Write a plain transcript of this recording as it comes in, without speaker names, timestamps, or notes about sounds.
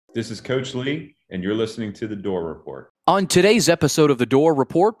This is Coach Lee, and you're listening to The Door Report. On today's episode of The Door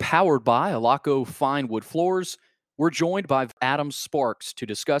Report, powered by Alaco Fine Wood Floors, we're joined by Adam Sparks to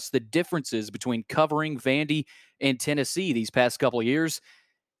discuss the differences between covering Vandy and Tennessee these past couple of years,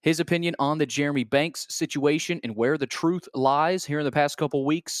 his opinion on the Jeremy Banks situation and where the truth lies here in the past couple of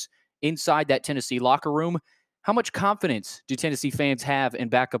weeks inside that Tennessee locker room. How much confidence do Tennessee fans have in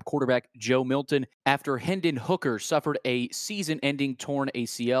backup quarterback Joe Milton after Hendon Hooker suffered a season-ending torn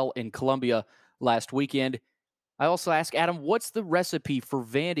ACL in Columbia last weekend? I also ask Adam, what's the recipe for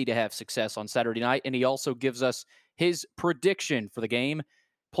Vandy to have success on Saturday night? And he also gives us his prediction for the game.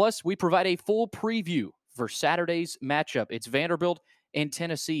 Plus, we provide a full preview for Saturday's matchup. It's Vanderbilt and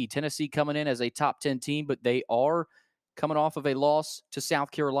Tennessee. Tennessee coming in as a top 10 team, but they are coming off of a loss to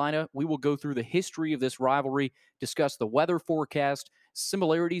South Carolina. We will go through the history of this rivalry, discuss the weather forecast,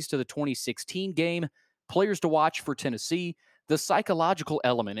 similarities to the 2016 game, players to watch for Tennessee, the psychological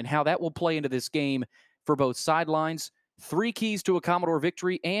element and how that will play into this game for both sidelines, 3 keys to a Commodore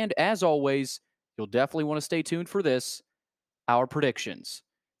victory, and as always, you'll definitely want to stay tuned for this, our predictions.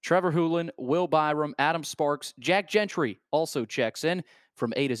 Trevor Hulen, Will Byram, Adam Sparks, Jack Gentry also checks in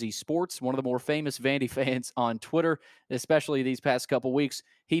from A to Z Sports, one of the more famous Vandy fans on Twitter, especially these past couple weeks.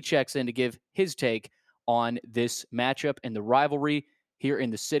 He checks in to give his take on this matchup and the rivalry here in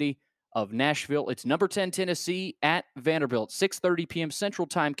the city of Nashville. It's number 10 Tennessee at Vanderbilt, 6:30 p.m. Central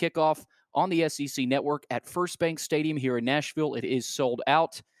Time kickoff on the SEC Network at First Bank Stadium here in Nashville. It is sold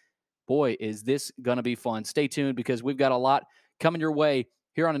out. Boy, is this going to be fun. Stay tuned because we've got a lot coming your way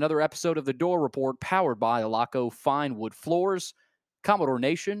here on another episode of The Door Report, powered by Alaco Fine Wood Floors. Commodore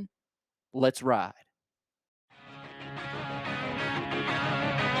Nation, let's ride.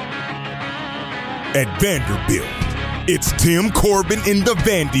 At Vanderbilt, it's Tim Corbin and the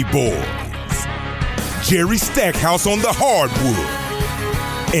Vandy Boys, Jerry Stackhouse on the hardwood,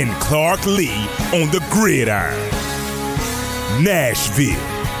 and Clark Lee on the gridiron. Nashville,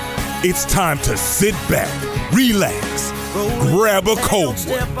 it's time to sit back, relax, grab a cold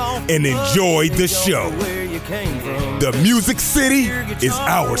one, and enjoy the show. The Music City is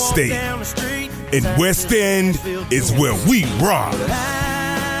our stage, and West End is where we rock.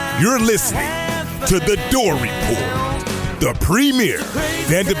 You're listening to The Door Report, the premier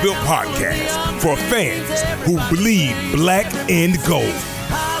Vanderbilt podcast for fans who bleed black and gold.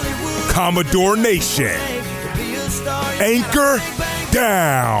 Commodore Nation, anchor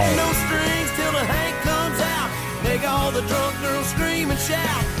down. No strings till the Hank comes out. Make all the drunk girls scream and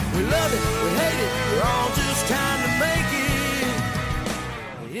shout. We love it, we hate it, we're all just trying to make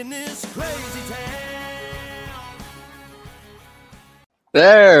it in this crazy town.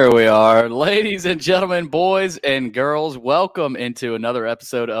 There we are. Ladies and gentlemen, boys and girls, welcome into another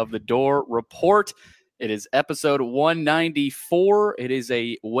episode of The Door Report. It is episode 194. It is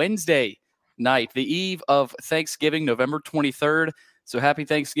a Wednesday night, the eve of Thanksgiving, November 23rd. So happy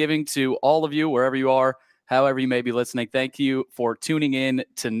Thanksgiving to all of you, wherever you are, however you may be listening. Thank you for tuning in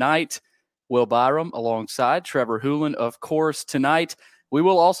tonight. Will Byram alongside Trevor Hulen, of course, tonight. We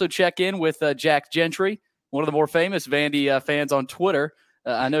will also check in with Jack Gentry, one of the more famous Vandy fans on Twitter.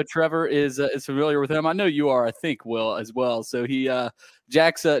 I know Trevor is familiar with him. I know you are, I think, Will, as well. So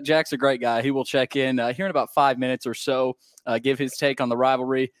Jack's a great guy. He will check in here in about 5 minutes or so, give his take on the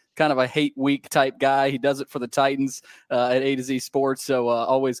rivalry. Kind of a hate week type guy. He does it for the Titans at A to Z Sports. So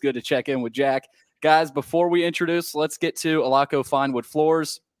always good to check in with Jack. Guys, before we introduce, let's get to Alaco Fine Wood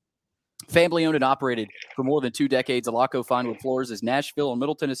Floors. Family owned and operated for more than 2 decades, Alaco Fine Wood Floors is Nashville and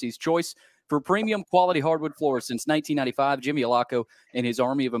Middle Tennessee's choice for premium quality hardwood floors. Since 1995, Jimmy Alaco and his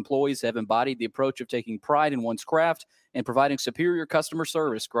army of employees have embodied the approach of taking pride in one's craft and providing superior customer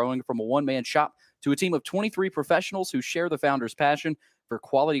service, growing from a one-man shop to a team of 23 professionals who share the founder's passion for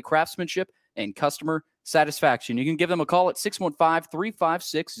quality craftsmanship and customer satisfaction. You can give them a call at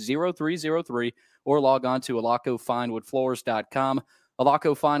 615-356-0303 or log on to alacofinewoodfloors.com.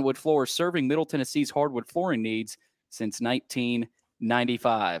 Alaco Fine Wood Floors, serving Middle Tennessee's hardwood flooring needs since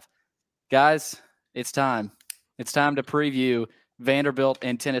 1995. Guys, it's time. It's time to preview Vanderbilt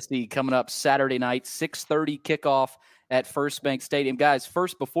and Tennessee coming up Saturday night, 6:30 kickoff at First Bank Stadium. Guys,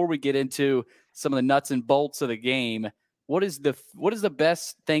 first, before we get into some of the nuts and bolts of the game, what is the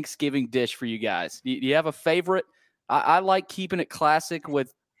best Thanksgiving dish for you guys? Do you have a favorite? I like keeping it classic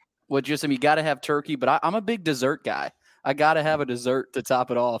with just, you got to have turkey, but I'm a big dessert guy. I got to have a dessert to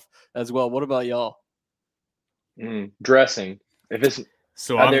top it off as well. What about y'all? Dressing. If it's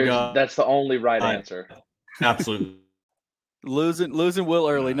so, that's the only right answer. Absolutely. Losing Will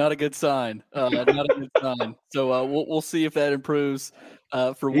early, not a good sign. Not a good sign. So we'll see if that improves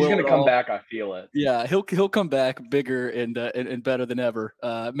For He's Will gonna and come all. back. I feel it. Yeah, he'll come back bigger and better than ever.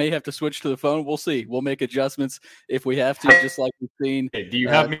 May have to switch to the phone. We'll see. We'll make adjustments if we have to, just like we've seen. Hey, do you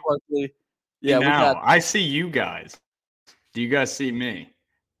have me Yeah, we now? got. I see you guys. Do you guys see me?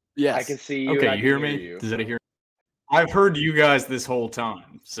 Yes. I can see you. Okay, and I you hear can me? You. Does that hear? I've heard you guys this whole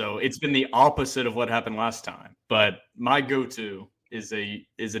time, so it's been the opposite of what happened last time. But my go-to is a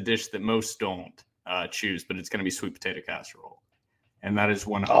dish that most don't choose, but it's going to be sweet potato casserole, and that is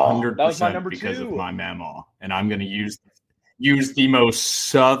 100% because of my mamaw. And I'm going to use the most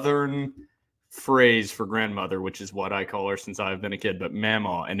southern phrase for grandmother, which is what I call her since I've been a kid, but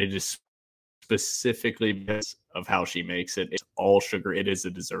mamaw, and it is specifically because of how she makes it. It's all sugar. It is a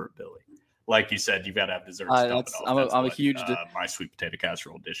dessert, Billy. Like you said, you've got to have desserts. I'm a huge. My sweet potato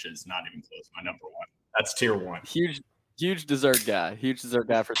casserole dish is not even close. My number one. That's tier one. Huge dessert guy. Huge dessert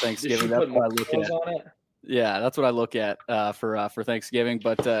guy for Thanksgiving. That's what I look at. On it? Yeah, that's what I look at for Thanksgiving.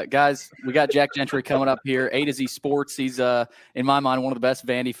 But guys, we got Jack Gentry coming up here. A to Z Sports. He's in my mind one of the best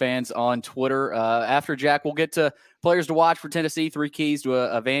Vandy fans on Twitter. After Jack, we'll get to players to watch for Tennessee. 3 keys to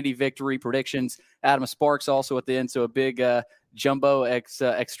a Vandy victory, predictions. Adam Sparks also at the end. So a big jumbo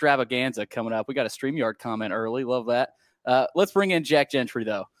extravaganza coming up. We got a StreamYard comment early. Love that. Let's bring in Jack Gentry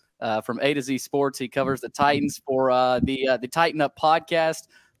though. From A to Z Sports. He covers the Titans for the Tighten Up podcast.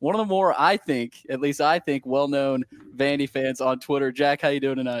 One of the more, at least I think, well-known Vandy fans on Twitter. Jack, how you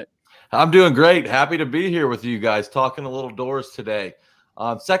doing tonight? I'm doing great. Happy to be here with you guys, talking a little Doors today.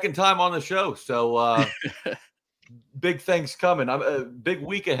 Second time on the show, so big things coming. I'm a big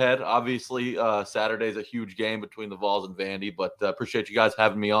week ahead. Obviously, Saturday's a huge game between the Vols and Vandy, but appreciate you guys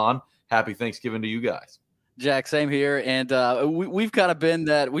having me on. Happy Thanksgiving to you guys. Jack, same here, and we've kind of been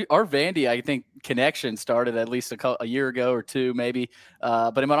that. Our Vandy, I think, connection started at least a year ago or two, maybe.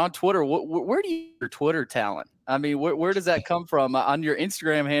 But I'm on Twitter. Where do you get your Twitter talent? I mean, where does that come from? On your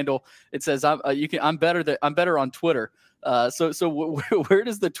Instagram handle, it says I'm better on Twitter. So where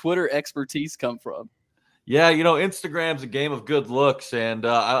does the Twitter expertise come from? Yeah, Instagram's a game of good looks, and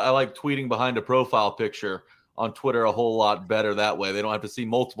I like tweeting behind a profile picture on Twitter a whole lot better that way. They don't have to see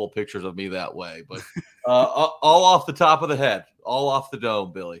multiple pictures of me that way. But all off the top of the head, all off the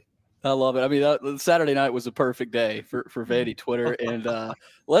dome, Billy. I love it. I mean, Saturday night was a perfect day for Vandy Twitter. And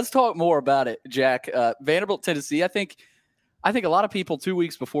let's talk more about it, Jack. Vanderbilt, Tennessee. I think a lot of people 2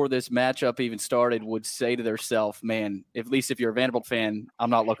 weeks before this matchup even started would say to themselves, man, at least if you're a Vanderbilt fan, I'm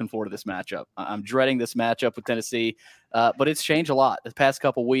not looking forward to this matchup. I'm dreading this matchup with Tennessee. But it's changed a lot the past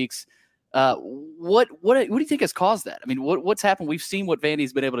couple weeks. What do you think has caused that? I mean, what's happened? We've seen what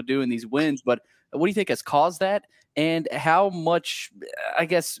Vandy's been able to do in these wins, but what do you think has caused that? And how much, I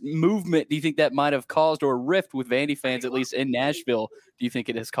guess, movement do you think that might have caused, or a rift with Vandy fans, at least in Nashville, do you think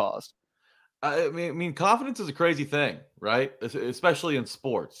it has caused? I mean, confidence is a crazy thing, right? Especially in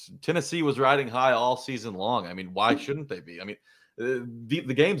sports. Tennessee was riding high all season long. I mean, why shouldn't they be? I mean,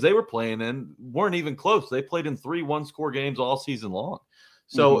 the games they were playing in weren't even close. They played in 3 one-score games all season long.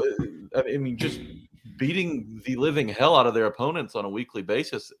 So, I mean, just beating the living hell out of their opponents on a weekly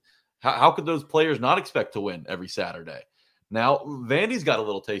basis, how could those players not expect to win every Saturday? Now, Vandy's got a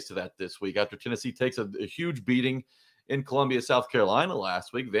little taste of that this week after Tennessee takes a huge beating in Columbia, South Carolina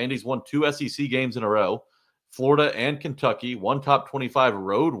last week. Vandy's won 2 SEC games in a row, Florida and Kentucky, 1 top 25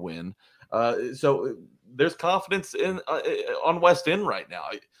 road win. So there's confidence on West End right now.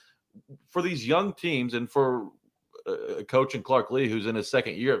 For these young teams and for coach and Clark Lee, who's in his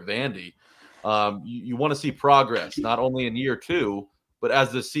second year at Vandy, you want to see progress, not only in year 2, but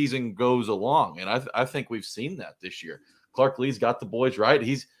as the season goes along. And I think we've seen that this year. Clark Lee's got the boys right.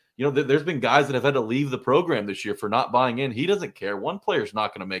 He's, there's been guys that have had to leave the program this year for not buying in. He doesn't care. One player's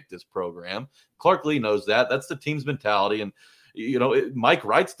not going to make this program. Clark Lee knows that. That's the team's mentality. And, Mike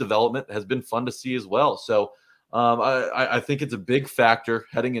Wright's development has been fun to see as well. So I think it's a big factor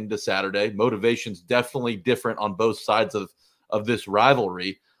heading into Saturday. Motivation's definitely different on both sides of this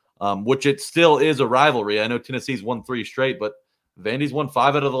rivalry, which it still is a rivalry. I know Tennessee's won 3 straight, but Vandy's won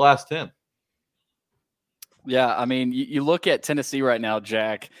 5 out of the last 10. Yeah, I mean, you look at Tennessee right now,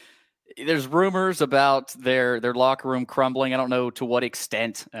 Jack. There's rumors about their locker room crumbling. I don't know to what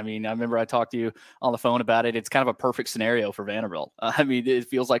extent. I mean, I remember I talked to you on the phone about it. It's kind of a perfect scenario for Vanderbilt. I mean, it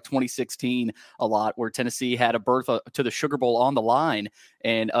feels like 2016 a lot, where Tennessee had a berth to the Sugar Bowl on the line,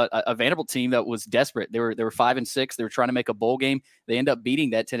 and a Vanderbilt team that was desperate. They were 5-6. They were trying to make a bowl game. They end up beating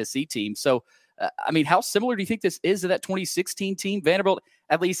that Tennessee team. So, I mean, how similar do you think this is to that 2016 team? Vanderbilt,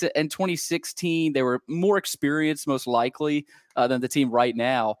 at least in 2016, they were more experienced, most likely, than the team right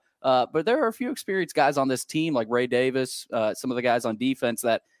now. But there are a few experienced guys on this team, like Ray Davis, some of the guys on defense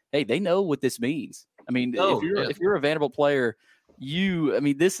that, hey, they know what this means. I mean, if you're a Vanderbilt player,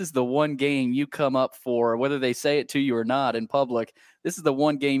 this is the one game you come up for, whether they say it to you or not in public. This is the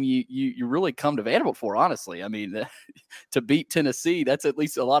one game you really come to Vanderbilt for, honestly. I mean, to beat Tennessee, that's at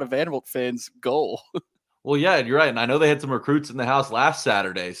least a lot of Vanderbilt fans' goal. Well, yeah, you're right. And I know they had some recruits in the house last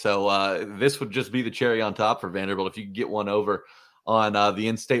Saturday. So this would just be the cherry on top for Vanderbilt if you could get one over on the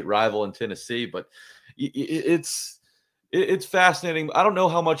in-state rival in Tennessee. But it's fascinating. I don't know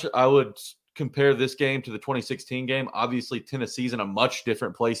how much I would compare this game to the 2016 game. Obviously, Tennessee's in a much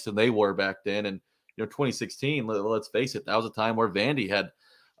different place than they were back then. And, 2016, let's face it, that was a time where Vandy had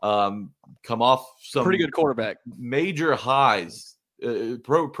come off some pretty good quarterback, major highs.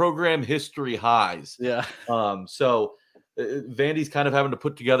 Program history highs. Yeah. So Vandy's kind of having to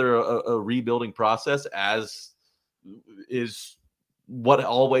put together a rebuilding process, as is what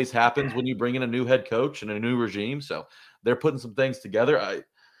always happens when you bring in a new head coach and a new regime. So they're putting some things together.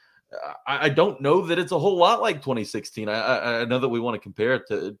 I don't know that it's a whole lot like 2016. I know that we want to compare it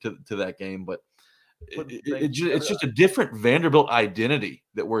to that game, but it's just a different Vanderbilt identity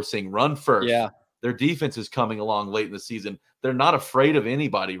that we're seeing. Run first. Yeah. Their defense is coming along late in the season. They're not afraid of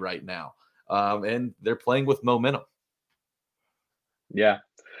anybody right now, and they're playing with momentum. Yeah,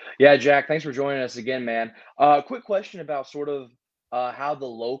 Jack, thanks for joining us again, man. Quick question about sort of how the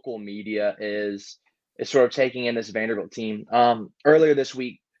local media is sort of taking in this Vanderbilt team. Earlier this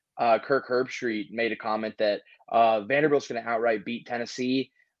week, Kirk Herbstreit made a comment that Vanderbilt's going to outright beat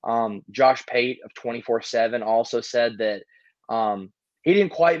Tennessee. Josh Pate of 24/7 also said that he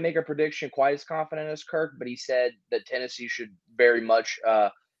didn't quite make a prediction quite as confident as Kirk, but he said that Tennessee should very much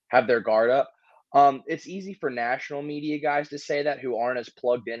have their guard up. It's easy for national media guys to say that who aren't as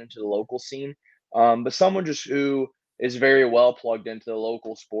plugged into the local scene, but someone just who is very well plugged into the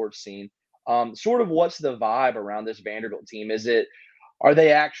local sports scene. Sort of what's the vibe around this Vanderbilt team? Are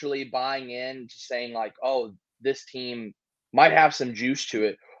they actually buying in to saying like, oh, this team might have some juice to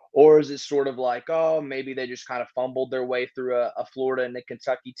it? Or is it sort of like, oh, maybe they just kind of fumbled their way through a Florida and a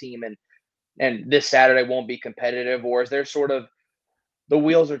Kentucky team and this Saturday won't be competitive? Or is there sort of the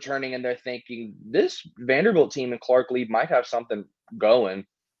wheels are turning and they're thinking this Vanderbilt team and Clark Lee might have something going?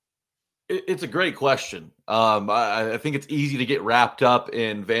 It's a great question. I think it's easy to get wrapped up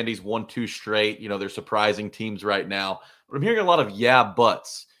in Vandy's 1-2 straight. They're surprising teams right now. But I'm hearing a lot of yeah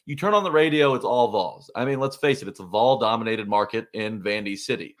buts. You turn on the radio, it's all Vols. I mean, let's face it, it's a Vol-dominated market in Vandy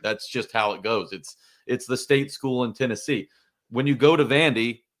City. That's just how it goes. It's the state school in Tennessee. When you go to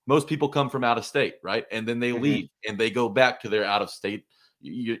Vandy, most people come from out of state, right? And then they leave and they go back to their out of state,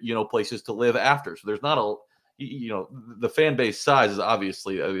 places to live after. So there's not the fan base size is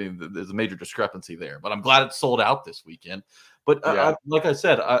obviously, I mean, there's a major discrepancy there. But I'm glad it's sold out this weekend. But like I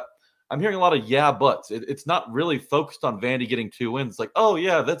said, I'm hearing a lot of yeah buts. It's not really focused on Vandy getting 2 wins. It's like, oh,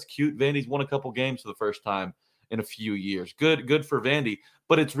 yeah, that's cute. Vandy's won a couple games for the first time in a few years. Good for Vandy.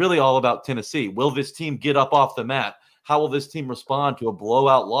 But it's really all about Tennessee. Will this team get up off the mat? How will this team respond to a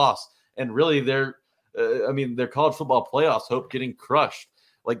blowout loss? And really, their college football playoffs hope getting crushed.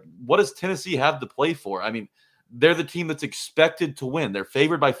 Like, what does Tennessee have to play for? I mean, they're the team that's expected to win. They're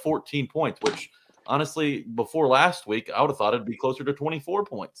favored by 14 points, which, honestly, before last week, I would have thought it'd be closer to 24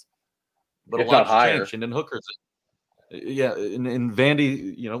 points. But a lot's changed, and then Hooker's. Yeah, and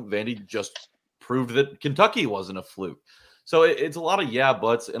Vandy, Vandy just proved that Kentucky wasn't a fluke. So it's a lot of yeah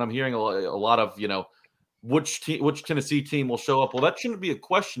buts, and I'm hearing a lot of which Tennessee team will show up. Well, that shouldn't be a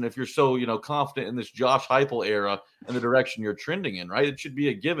question if you're so confident in this Josh Heupel era and the direction you're trending in, right? It should be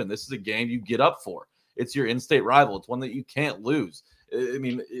a given. This is a game you get up for. It's your in-state rival. It's one that you can't lose. I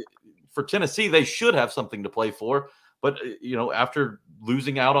mean, for Tennessee, they should have something to play for. But, after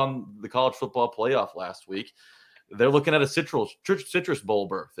losing out on the college football playoff last week, they're looking at a Citrus Bowl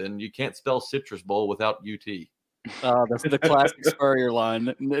berth, and you can't spell Citrus Bowl without UT. That's the classic Spurrier line.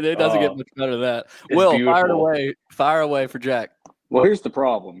 It doesn't get much better than that. Will, fire away for Jack. Well, here's the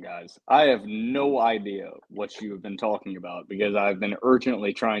problem, guys. I have no idea what you have been talking about because I've been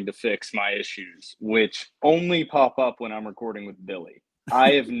urgently trying to fix my issues, which only pop up when I'm recording with Billy.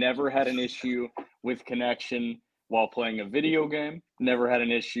 I have never had an issue with connection while playing a video game, never had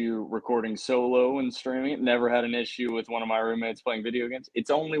an issue recording solo and streaming it, never had an issue with one of my roommates playing video games. It's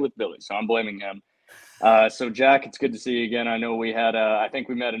only with Billy, so I'm blaming him. So, Jack, it's good to see you again. I know we had, I think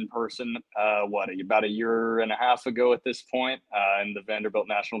we met in person, about a year and a half ago at this point in the Vanderbilt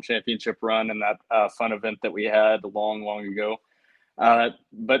National Championship run and that fun event that we had long, long ago.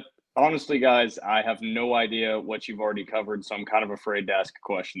 But honestly, guys, I have no idea what you've already covered, so I'm kind of afraid to ask a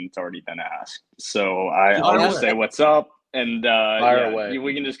question that's already been asked. So I'll just say what's up, and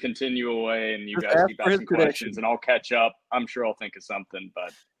we can just continue away, and you guys keep asking questions, and I'll catch up. I'm sure I'll think of something,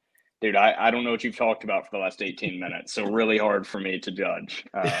 but Dude, I don't know what you've talked about for the last 18 minutes, so really hard for me to judge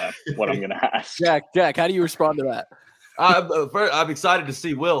what I'm going to ask. Jack, how do you respond to that? I'm excited to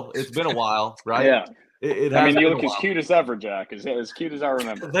see Will. It's been a while, right? Yeah. I mean, you look as cute as ever, Jack. As cute as I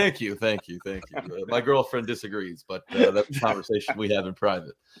remember. Thank you. My girlfriend disagrees, but that's a conversation we have in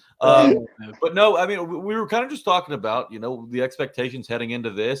private. But no, I mean, we were kind of just talking about, the expectations heading into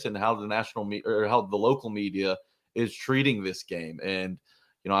this and how the how the local media is treating this game. And,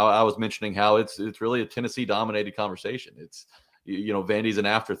 I was mentioning how it's really a Tennessee dominated conversation. It's, Vandy's an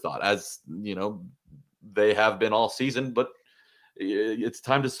afterthought, as, they have been all season, but it's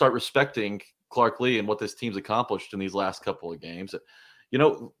time to start respecting Clark Lea and what this team's accomplished in these last couple of games.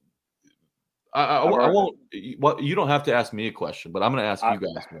 I won't. You don't have to ask me a question, but I'm going to ask you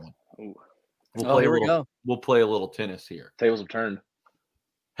guys one. We'll play a little tennis here. Tables have turned.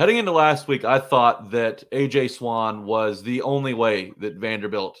 Heading into last week, I thought that AJ Swann was the only way that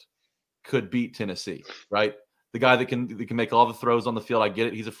Vanderbilt could beat Tennessee. Right, the guy that can make all the throws on the field. I get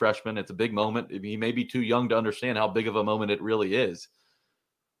it. He's a freshman. It's a big moment. He may be too young to understand how big of a moment it really is.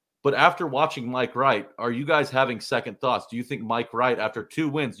 But after watching Mike Wright, are you guys having second thoughts? Do you think Mike Wright, after 2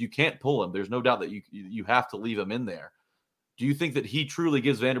 wins, you can't pull him? There's no doubt that you have to leave him in there. Do you think that he truly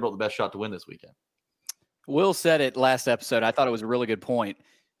gives Vanderbilt the best shot to win this weekend? Will said it last episode. I thought it was a really good point.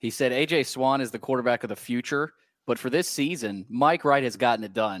 He said AJ Swann is the quarterback of the future, but for this season, Mike Wright has gotten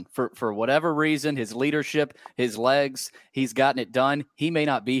it done. For whatever reason, his leadership, his legs, he's gotten it done. He may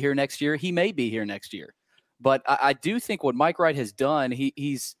not be here next year. He may be here next year. But I do think what Mike Wright has done,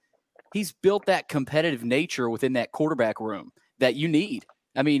 he's built that competitive nature within that quarterback room that you need.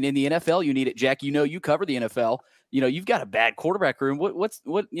 I mean, in the NFL, you need it, Jack. You cover the NFL. You've got a bad quarterback room.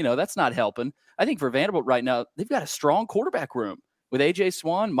 That's not helping. I think for Vanderbilt right now, they've got a strong quarterback room with AJ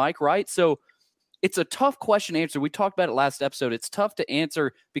Swann, Mike Wright. So it's a tough question to answer. We talked about it last episode. It's tough to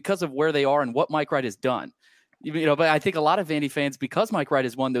answer because of where they are and what Mike Wright has done. But I think a lot of Vandy fans, because Mike Wright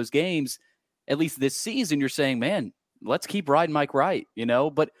has won those games, at least this season, you're saying, man, let's keep riding Mike Wright,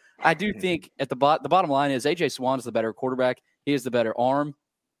 But I do think the bottom line is AJ Swann is the better quarterback. He has the better arm,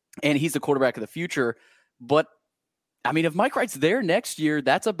 and he's the quarterback of the future. But, I mean, if Mike Wright's there next year,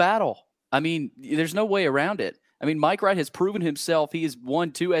 that's a battle. I mean, there's no way around it. I mean, Mike Wright has proven himself. He has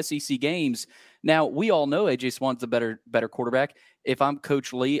won 2 SEC games. Now, we all know AJ Swann's the better quarterback. If I'm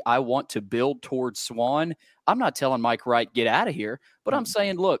Coach Lea, I want to build towards Swann. I'm not telling Mike Wright, get out of here, but I'm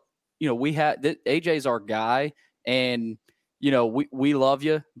saying, look, we have AJ's our guy, and we love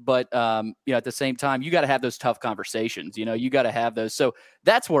you, but at the same time, you got to have those tough conversations. You got to have those. So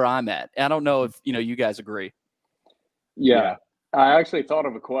that's where I'm at. I don't know if you guys agree. Yeah, I actually thought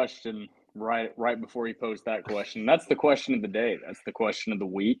of a question right before you posed that question. That's the question of the day. That's the question of the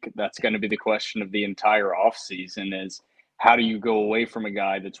week. That's going to be the question of the entire offseason is how do you go away from a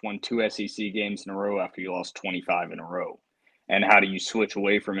guy that's won 2 SEC games in a row after you lost 25 in a row? And how do you switch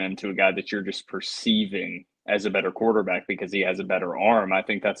away from him to a guy that you're just perceiving as a better quarterback because he has a better arm? I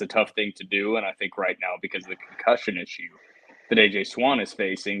think that's a tough thing to do. And I think right now, because of the concussion issue that AJ Swann is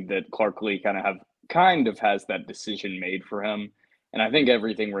facing, that Clark Lea kind of has that decision made for him. And I think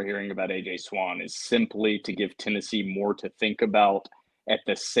everything we're hearing about AJ Swann is simply to give Tennessee more to think about at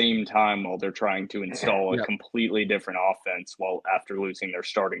the same time while they're trying to install a completely different offense after losing their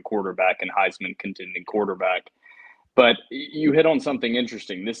starting quarterback and Heisman contending quarterback. But you hit on something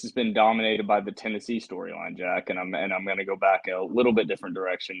interesting. This has been dominated by the Tennessee storyline, Jack, and I'm going to go back a little bit different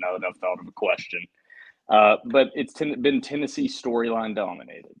direction now that I've thought of a question. But it's been Tennessee storyline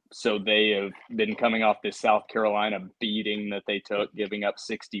dominated. So they have been coming off this South Carolina beating that they took, giving up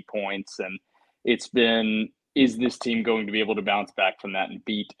 60 points. And it's been, is this team going to be able to bounce back from that and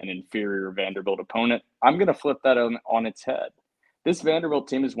beat an inferior Vanderbilt opponent? I'm going to flip that on its head. This Vanderbilt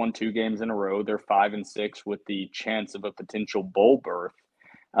team has won 2 games in a row. They're 5-6 with the chance of a potential bowl berth.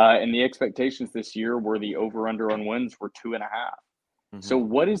 And the expectations this year were the over-under on wins were 2.5. Mm-hmm. So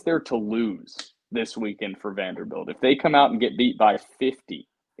what is there to lose this weekend for Vanderbilt? If they come out and get beat by 50,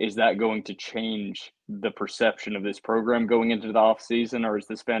 is that going to change the perception of this program going into the offseason, or is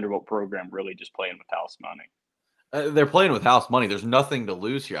this Vanderbilt program really just playing with house money? They're playing with house money. There's nothing to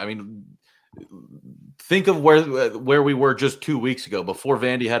lose here. I mean, think of where we were just 2 weeks ago before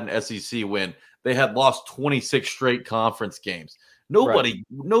Vandy had an SEC win. They had lost 26 straight conference games. Nobody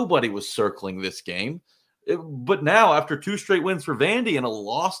was circling this game. But now, after 2 straight wins for Vandy and a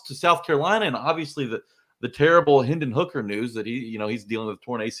loss to South Carolina, and obviously the terrible Hendon Hooker news that he's dealing with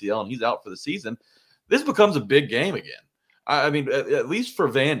torn ACL and he's out for the season, this becomes a big game again. I mean, at least for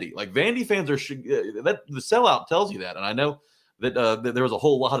Vandy. Like, Vandy fans the sellout tells you that, and I know that there was a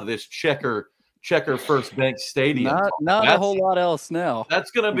whole lot of this checker Checker First Bank Stadium. Not a whole lot else now.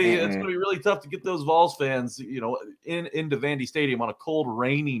 It's gonna be really tough to get those Vols fans, into Vandy Stadium on a cold,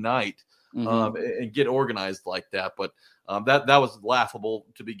 rainy night, and get organized like that. But that was laughable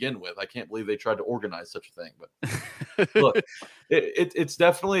to begin with. I can't believe they tried to organize such a thing. But look, it's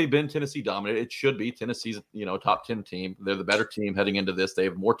definitely been Tennessee dominant. It should be. Tennessee's top 10 team. They're the better team heading into this. They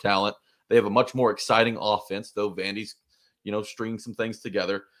have more talent. They have a much more exciting offense, though Vandy's stringing some things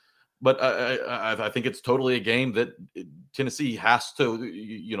together. But I think it's totally a game that Tennessee has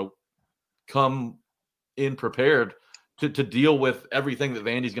to, come in prepared to deal with everything that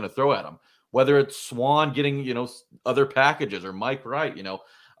Vandy's going to throw at them. Whether it's Swan getting, other packages or Mike Wright,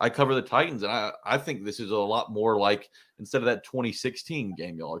 I cover the Titans, and I think this is a lot more like, instead of that 2016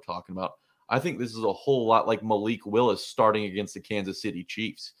 game y'all are talking about, I think this is a whole lot like Malik Willis starting against the Kansas City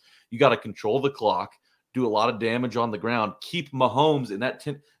Chiefs. You got to control the clock, do a lot of damage on the ground, keep Mahomes in that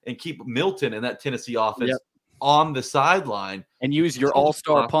and keep Milton in that Tennessee offense on the sideline, and use your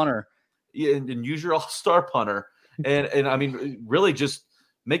all-star punter. Yeah, and use your all-star punter, and I mean, really just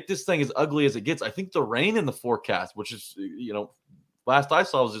make this thing as ugly as it gets. I think the rain in the forecast, which is last I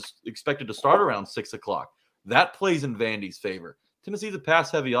saw, was just expected to start around 6:00. That plays in Vandy's favor. Tennessee's a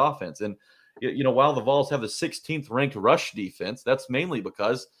pass-heavy offense, and while the Vols have the 16th ranked rush defense, that's mainly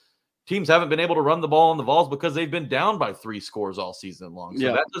because teams haven't been able to run the ball on the Vols because they've been down by 3 scores all season long.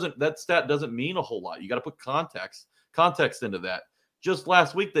 So that stat doesn't mean a whole lot. You got to put context into that. Just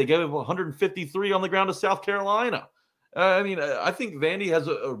last week, they gave 153 on the ground to South Carolina. I think Vandy has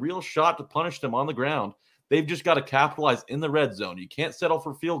a real shot to punish them on the ground. They've just got to capitalize in the red zone. You can't settle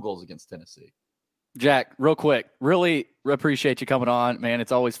for field goals against Tennessee. Jack, real quick, really appreciate you coming on, man.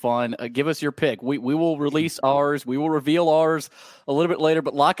 It's always fun. Give us your pick. We will release ours. We will reveal ours a little bit later,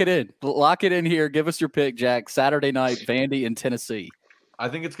 but lock it in. Lock it in here. Give us your pick, Jack. Saturday night, Vandy and Tennessee. I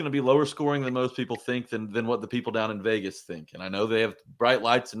think it's going to be lower scoring than most people think than what the people down in Vegas think. And I know they have bright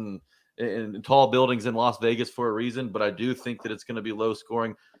lights and tall buildings in Las Vegas for a reason, but I do think that it's going to be low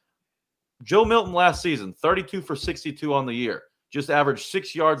scoring. Joe Milton last season, 32 for 62 on the year, just averaged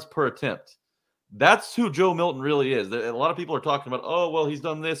 6 yards per attempt. That's who Joe Milton really is. A lot of people are talking about, oh, well, he's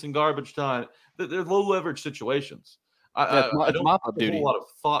done this in garbage time. They're low leverage situations. I don't put a whole lot of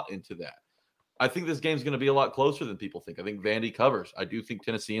thought into that. I think this game's going to be a lot closer than people think. I think Vandy covers. I do think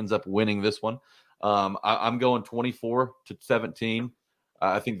Tennessee ends up winning this one. I'm going 24-17.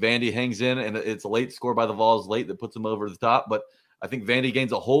 I think Vandy hangs in, and it's a late score by the Vols late that puts them over the top. But I think Vandy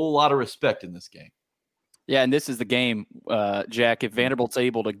gains a whole lot of respect in this game. Yeah, and this is the game, Jack. If Vanderbilt's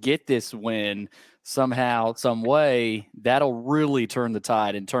able to get this win somehow, some way, that'll really turn the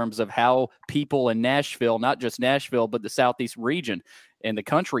tide in terms of how people in Nashville, not just Nashville, but the Southeast region and the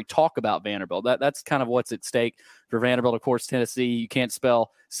country talk about Vanderbilt. That's kind of what's at stake for Vanderbilt. Of course, Tennessee, you can't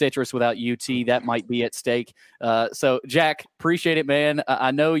spell citrus without UT. That might be at stake. So, Jack, appreciate it, man.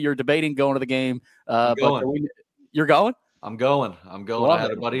 I know you're debating going to the game. But you're going? I'm going. Love I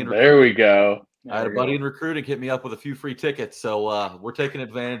had a buddy in There we go. I had a buddy in recruiting hit me up with a few free tickets, so we're taking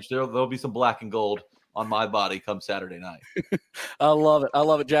advantage. There'll be some black and gold on my body come Saturday night. I love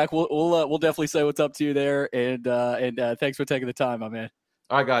it, Jack. We'll definitely say what's up to you there, and thanks for taking the time, my man.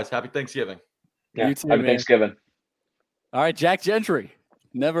 All right, guys. Happy Thanksgiving. Yeah, you too, happy man. Thanksgiving. All right, Jack Gentry.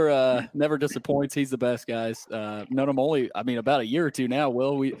 Never disappoints. He's the best, guys. Known him about a year or two now.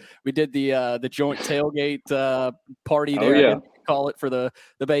 Will, we did the joint tailgate party there. Oh, yeah. I didn't call it for the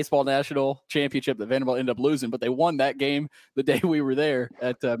baseball national championship that Vanderbilt ended up losing, but they won that game the day we were there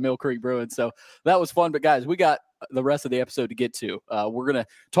at Mill Creek Brewing. So that was fun. But guys, we got the rest of the episode to get to. We're going to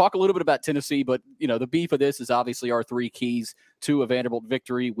talk a little bit about Tennessee, but the beef of this is obviously our 3 keys to a Vanderbilt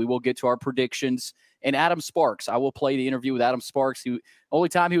victory. We will get to our predictions. And Adam Sparks, I will play the interview with Adam Sparks, who only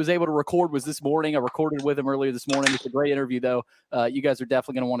time he was able to record was this morning. I recorded with him earlier this morning. It's a great interview, though. You guys are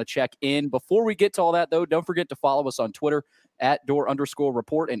definitely going to want to check in. Before we get to all that, though, don't forget to follow us on Twitter at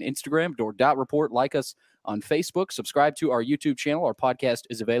 @door_report and Instagram, door.report. Like us on Facebook. Subscribe to our YouTube channel. Our podcast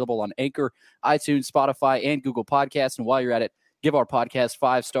is available on Anchor, iTunes, Spotify, and Google Podcasts. And while you're at it, give our podcast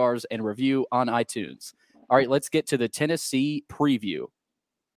 5 stars and review on iTunes. All right, let's get to the Tennessee preview.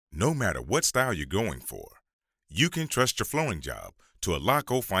 No matter what style you're going for, you can trust your flooring job to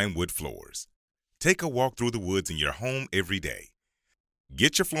Alaco Fine Wood Floors. Take a walk through the woods in your home every day.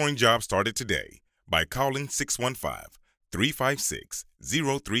 Get your flooring job started today by calling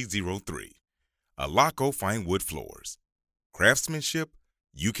 615-356-0303. Alaco Fine Wood Floors. Craftsmanship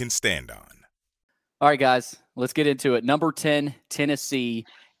you can stand on. All right, guys, let's get into it. Number 10, Tennessee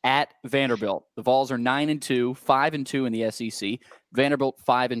at Vanderbilt. The Vols are 9-2, 5-2 in the SEC. Vanderbilt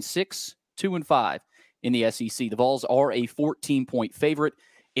 5-6, 2-5 in the SEC. The Vols are a 14-point favorite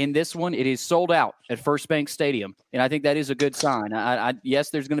In this one, it is sold out at First Bank Stadium, and I think that is a good sign. Yes,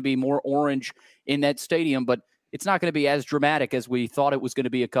 there's going to be more orange in that stadium, but it's not going to be as dramatic as we thought it was going to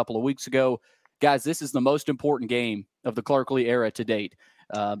be a couple of weeks ago. Guys, this is the most important game of the Clark Lea era to date.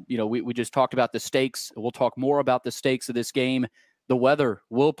 We just talked about the stakes. We'll talk more about the stakes of this game. The weather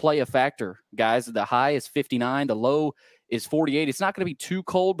will play a factor, guys. The high is 59. The low is 48. It's not going to be too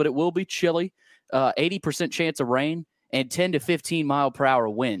cold, but it will be chilly. 80% chance of rain and 10 to 15 mile per hour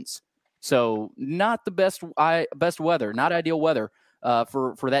winds. So not the best weather, not ideal weather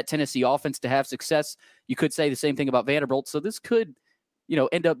for that Tennessee offense to have success. You could say the same thing about Vanderbilt. So this could,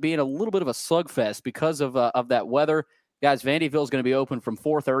 end up being a little bit of a slugfest because of that weather. Guys, Vandyville is going to be open from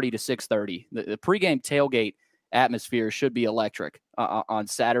 4:30 to 6:30. The pregame tailgate atmosphere should be electric on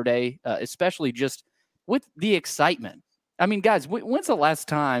Saturday, especially just with the excitement. I mean, guys, when's the last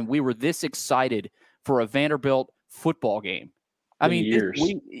time we were this excited for a Vanderbilt football game? I mean, years.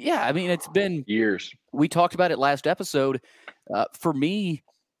 It's been years. We talked about it last episode. For me,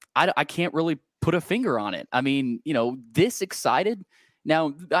 I can't really put a finger on it. I mean, this excited.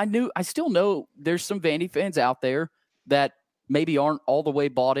 Now, I still know there's some Vandy fans out there that maybe aren't all the way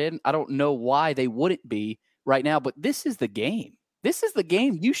bought in. I don't know why they wouldn't be right now, but this is the game. This is the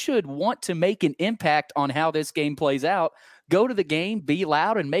game. You should want to make an impact on how this game plays out. Go to the game, be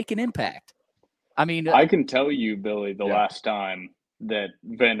loud, and make an impact. I mean, I can tell you, Billy, the last time that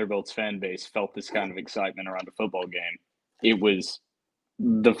Vanderbilt's fan base felt this kind of excitement around a football game, it was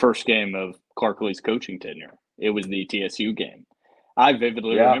the first game of Clark Lea's coaching tenure. It was the TSU game. I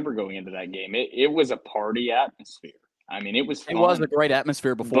vividly remember going into that game. It was a party atmosphere. I mean, it was fun. It was a great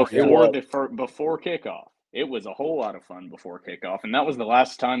atmosphere before kickoff. It was a whole lot of fun before kickoff, and that was the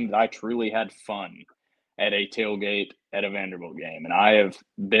last time that I truly had fun at a tailgate at a Vanderbilt game. And I have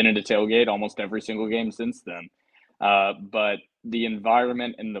been at a tailgate almost every single game since then. But the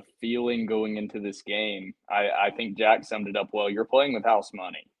environment and the feeling going into this game, I think Jack summed it up well. You're playing with house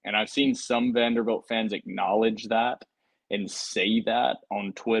money. And I've seen some Vanderbilt fans acknowledge that and say that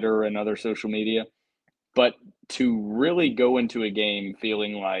on Twitter and other social media. But to really go into a game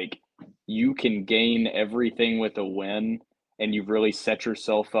feeling like you can gain everything with a win and you've really set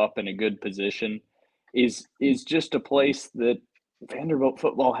yourself up in a good position is just a place that Vanderbilt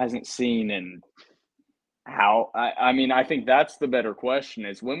football hasn't seen. And I think that's the better question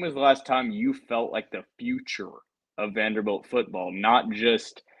is, when was the last time you felt like the future of Vanderbilt football, not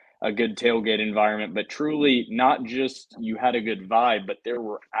just a good tailgate environment, but truly not just you had a good vibe, but there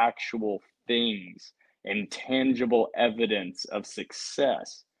were actual things and tangible evidence of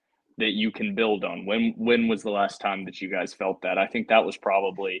success that you can build on? When was the last time that you guys felt that? I think that was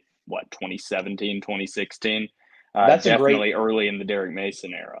probably 2017, 2016. That's definitely early in the Derek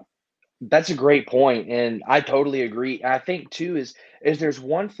Mason era. That's a great point, and I totally agree. I think too is there's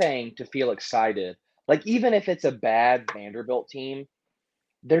one thing to feel excited, like even if it's a bad Vanderbilt team,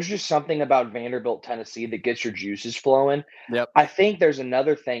 there's just something about Vanderbilt, Tennessee that gets your juices flowing. Yep. I think there's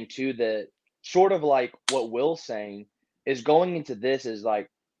another thing too that sort of like what Will's saying is going into this is like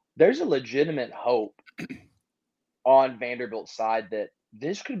there's a legitimate hope on Vanderbilt's side that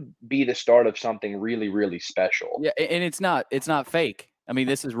this could be the start of something really, really special. Yeah, and it's not fake. I mean,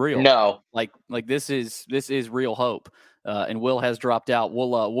 this is real. No, like this is real hope. And Will has dropped out.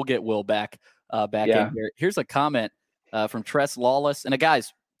 We'll get Will back in here. Here's a comment from Tress Lawless. And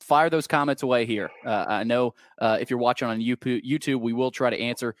guys, fire those comments away here. I know if you're watching on YouTube, we will try to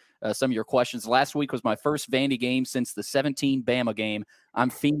answer some of your questions. Last week was my first Vandy game since the 17 Bama game. I'm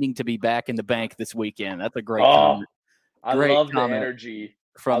fiending to be back in the bank this weekend. That's a great comment. I love the energy.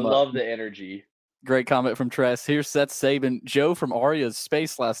 I love the energy. Great comment from Tress. Here's Seth Saban. Joe from Aria's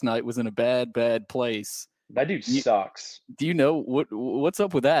Space last night was in a bad place. That dude sucks. Do you know what's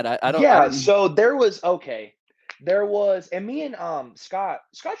up with that? I don't. Yeah. So there was, and me and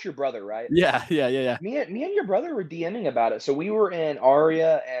Scott's your brother, right? Yeah. Me and your brother were DMing about it. So we were in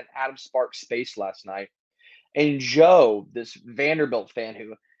Aria and Adam Sparks' Space last night, and Joe, this Vanderbilt fan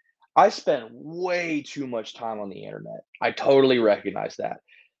who I spend way too much time on the internet. I totally recognize that.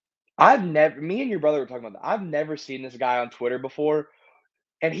 Me and your brother were talking about that. I've never seen this guy on Twitter before.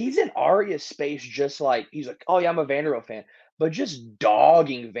 And he's in Aria's Space he's like, oh yeah, I'm a Vanderbilt fan. But just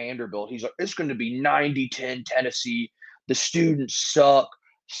dogging Vanderbilt. He's like, it's going to be 90-10 Tennessee. The students suck,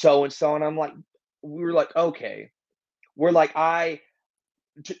 so-and-so. And I'm like, we were like, okay. We're like,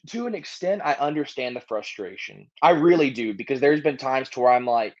 to an extent, I understand the frustration. I really do, because there's been times to where I'm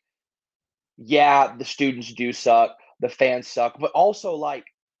like, yeah, the students do suck. The fans suck. But also, like,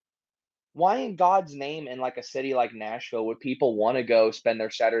 why in God's name in like a city like Nashville would people want to go spend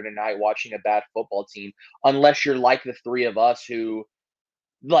their Saturday night watching a bad football team unless you're like the three of us who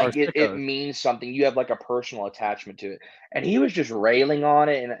Like Or it sickos. means something. You have like a personal attachment to it. And he was just railing on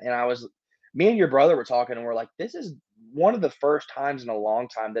it. And me and your brother were talking and we're like, this is one of the first times in a long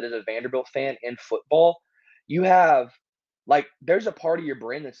time that as a Vanderbilt fan in football, you have like, there's a part of your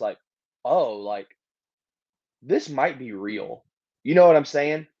brain that's like, oh, like this might be real. You know what I'm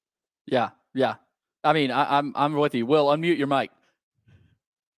saying? Yeah. I mean, I'm with you. Will, unmute your mic.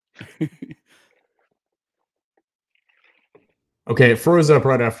 Okay, it froze up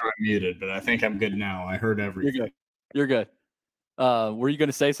right after I muted, but I think I'm good now. I heard everything. You're good. Were you going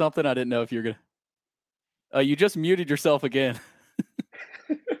to say something? I didn't know if you were going to. You just muted yourself again.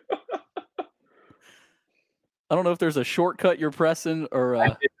 I don't know if there's a shortcut you're pressing or. I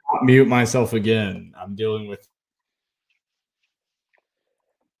did not mute myself again. I'm dealing with.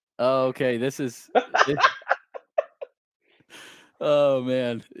 Okay, this is. Oh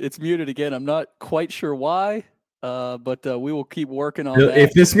man, it's muted again. I'm not quite sure why, but we will keep working on that.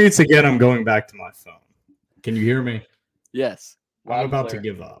 If this mutes again, I'm going back to my phone. Can you hear me? Yes. I'm about to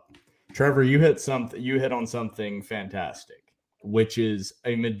give up. Trevor, you hit on something fantastic, which is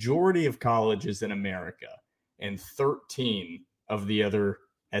a majority of colleges in America and 13 of the other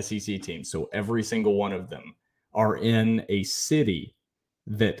SEC teams, so every single one of them, are in a city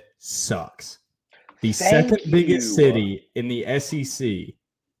that sucks. The second biggest city in the SEC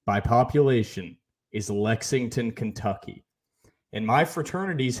by population is Lexington, Kentucky. And my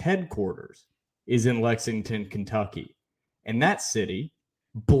fraternity's headquarters is in Lexington, Kentucky. And that city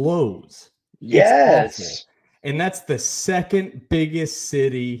blows. Yes. And that's the second biggest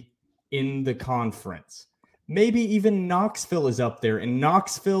city in the conference. Maybe even Knoxville is up there. And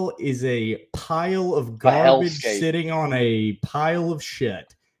Knoxville is a pile of garbage sitting on a pile of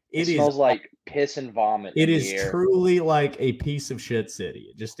shit. It smells like piss and vomit. It is truly like a piece of shit city.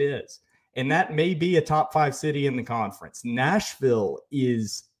 It just is. And that may be a top 5 city in the conference. Nashville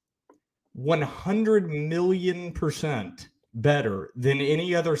is 100 million% better than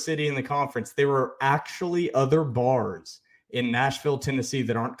any other city in the conference. There are actually other bars in Nashville, Tennessee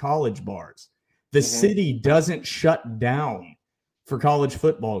that aren't college bars. The city doesn't shut down for college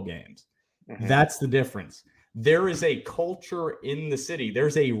football games. That's the difference. There is a culture in the city.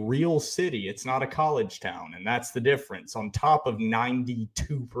 There's a real city. It's not a college town. And that's the difference. On top of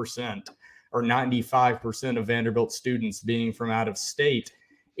 92% or 95% of Vanderbilt students being from out of state,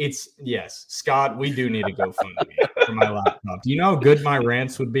 yes, Scott, we do need a GoFundMe for my laptop. Do you know how good my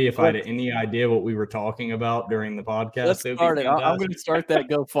rants would be if I had any idea what we were talking about during the podcast? Let's start it. I'm going to start that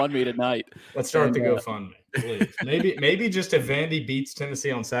GoFundMe tonight. Let's start the GoFundMe, please. Maybe just if Vandy beats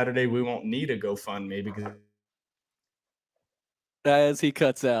Tennessee on Saturday, we won't need a GoFundMe because as he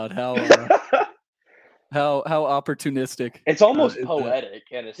cuts out, how opportunistic. It's almost poetic.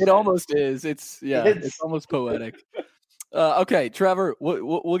 It almost is. It's almost poetic. Okay, Trevor,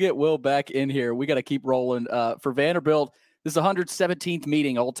 we'll get Will back in here. We got to keep rolling. For Vanderbilt, this is the 117th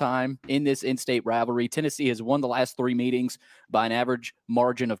meeting all time in this in-state rivalry. Tennessee has won the last 3 meetings by an average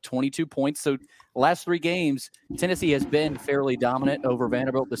margin of 22 points. So the last 3 games, Tennessee has been fairly dominant over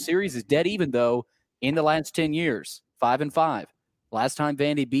Vanderbilt. The series is dead even, though, in the last 10 years, 5-5. Last time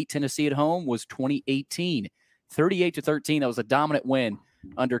Vandy beat Tennessee at home was 2018, 38-13. That was a dominant win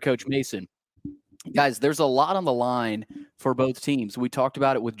under Coach Mason. Guys, there's a lot on the line for both teams. We talked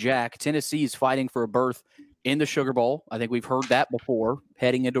about it with Jack. Tennessee is fighting for a berth in the Sugar Bowl. I think we've heard that before,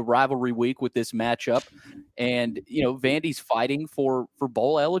 heading into rivalry week with this matchup. And, Vandy's fighting for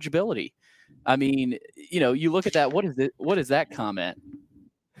bowl eligibility. I mean, you look at that. What is that comment?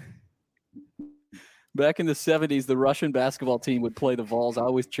 Back in the 70s, the Russian basketball team would play the Vols. I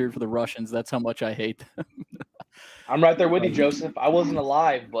always cheered for the Russians. That's how much I hate them. I'm right there with you, Joseph. I wasn't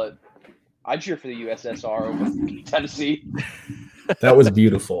alive, but I cheer for the USSR over Tennessee. That was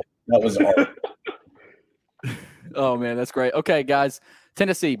beautiful. That was art. Oh, man, that's great. Okay, guys,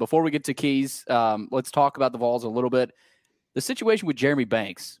 Tennessee, before we get to keys, let's talk about the Vols a little bit. The situation with Jeremy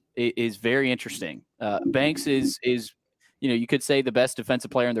Banks is very interesting. Banks is you could say the best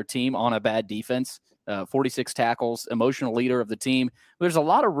defensive player on their team on a bad defense. 46 tackles, emotional leader of the team. There's a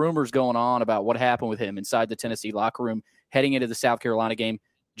lot of rumors going on about what happened with him inside the Tennessee locker room heading into the South Carolina game.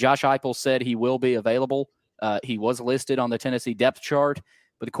 Josh Heupel said he will be available. He was listed on the Tennessee depth chart,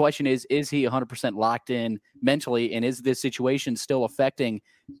 but the question is he 100% locked in mentally, and is this situation still affecting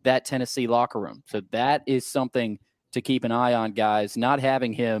that Tennessee locker room? So that is something to keep an eye on, guys. Not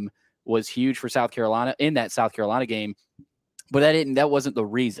having him was huge for South Carolina in that South Carolina game. But that wasn't the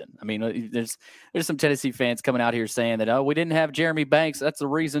reason. I mean, there's some Tennessee fans coming out here saying that, we didn't have Jeremy Banks. That's the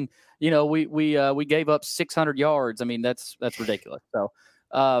reason, we gave up 600 yards. I mean, that's ridiculous. So,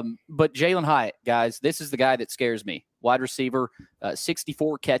 but Jalin Hyatt, guys, this is the guy that scares me. wide receiver,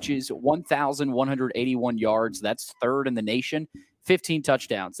 64 catches, 1,181 yards. That's third in the nation. 15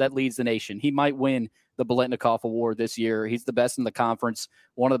 touchdowns. That leads the nation. He might win the Biletnikoff Award this year. He's the best in the conference,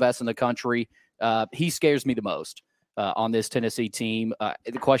 one of the best in the country. He scares me the most on this Tennessee team.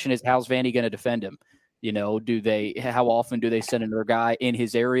 The question is, how's Vandy going to defend him? How often do they send another guy in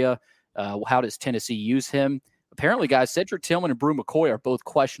his area? How does Tennessee use him? Apparently, guys, Cedric Tillman and Brew McCoy are both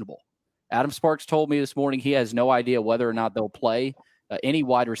questionable. Adam Sparks told me this morning he has no idea whether or not they'll play. Any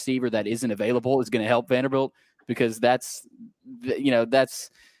wide receiver that isn't available is going to help Vanderbilt, because that's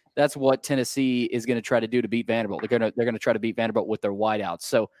what Tennessee is going to try to do to beat Vanderbilt. They're going to try to beat Vanderbilt with their wideouts.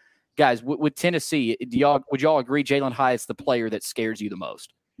 So, guys, with Tennessee, would y'all agree Jalen Hyatt's the player that scares you the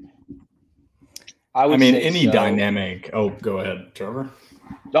most? I mean, any so. Dynamic. Oh, go ahead, Trevor.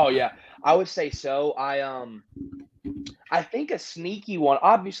 Oh yeah, I would say so. I think a sneaky one,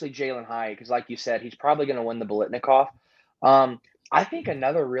 obviously Jalen Hyatt, because like you said, he's probably going to win the Biletnikoff. I think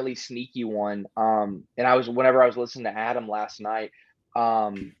another really sneaky one, and whenever I was listening to Adam last night,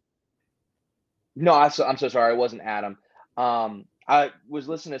 no, I'm so sorry, it wasn't Adam. I was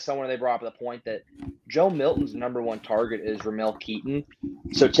listening to someone, and they brought up the point that Joe Milton's number one target is Ramel Keaton.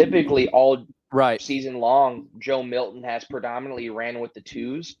 So typically all season long, Joe Milton has predominantly ran with the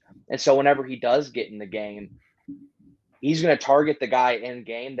twos. And so whenever he does get in the game, he's going to target the guy in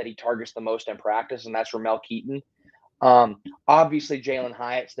game that he targets the most in practice, and that's Ramel Keaton. Obviously, Jalen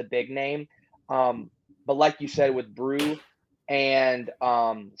Hyatt's the big name. But like you said, with Brew and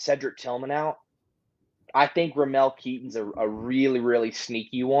Cedric Tillman out, I think Ramel Keaton's a really, really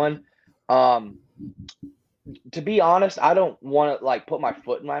sneaky one. To be honest, I don't want to put my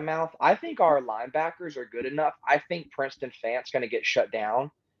foot in my mouth. I think our linebackers are good enough. I think Princeton Fant's going to get shut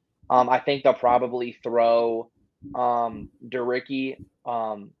down. I think they'll probably throw DeRickey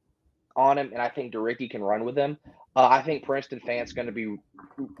on him, and I think DeRickey can run with him. I think Princeton Fant's going to be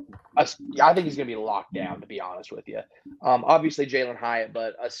I think he's going to be locked down, to be honest with you. Obviously Jalen Hyatt,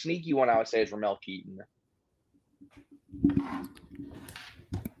 but a sneaky one I would say is Ramel Keaton.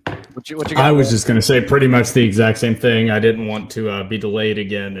 What you got? I was just going to say pretty much the exact same thing. I didn't want to be delayed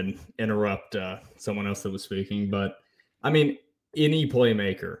again and interrupt someone else that was speaking. But, I mean, any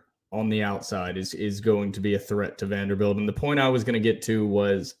playmaker on the outside is going to be a threat to Vanderbilt. And the point I was going to get to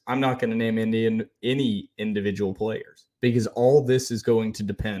was I'm not going to name any individual players, because all this is going to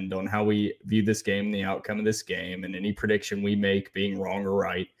depend on how we view this game, the outcome of this game, and any prediction we make being wrong or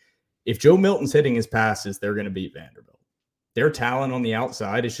right. If Joe Milton's hitting his passes, they're going to beat Vanderbilt. Their talent on the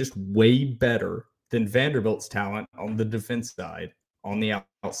outside is just way better than Vanderbilt's talent on the defense side, on the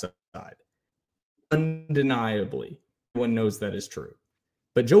outside. Undeniably, everyone knows that is true.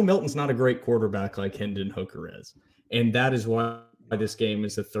 But Joe Milton's not a great quarterback like Hendon Hooker is. And that is why this game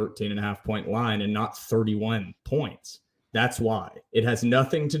is a 13.5-point line and not 31 points. That's why. It has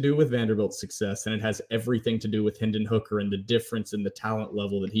nothing to do with Vanderbilt's success, and it has everything to do with Hendon Hooker and the difference in the talent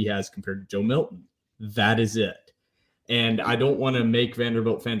level that he has compared to Joe Milton. That is it. And I don't want to make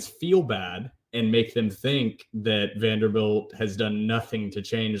Vanderbilt fans feel bad and make them think that Vanderbilt has done nothing to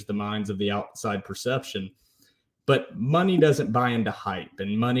change the minds of the outside perception. But money doesn't buy into hype,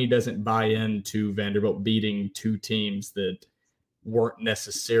 and money doesn't buy into Vanderbilt beating two teams that weren't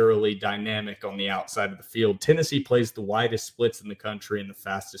necessarily dynamic on the outside of the field. Tennessee plays the widest splits in the country and the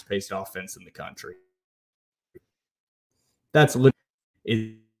fastest paced offense in the country. That's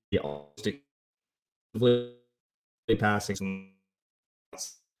literally passing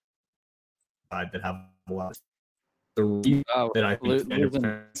side that have a lot of the reason that I think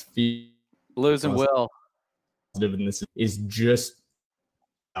fans feel losing Will in this is just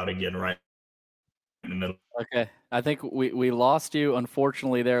out again right in the middle. Okay, I think we lost you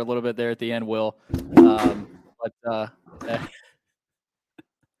unfortunately there a little bit there at the end, Will.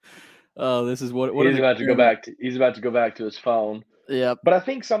 Oh, this is what he's about to go back to. He's about to go back to his phone. Yeah, but I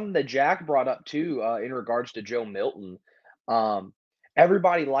think something that Jack brought up too, in regards to Joe Milton,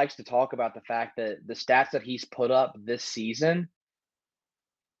 everybody likes to talk about the fact that the stats that he's put up this season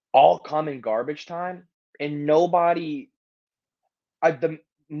all come in garbage time, and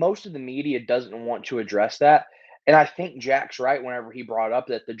most of the media doesn't want to address that. And I think Jack's right whenever he brought up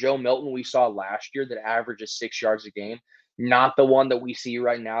that the Joe Milton we saw last year that averages 6 yards a game, not the one that we see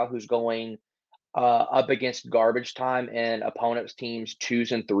right now who's going up against garbage time and opponents' teams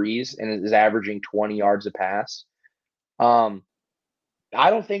 2s and 3s and is averaging 20 yards a pass. I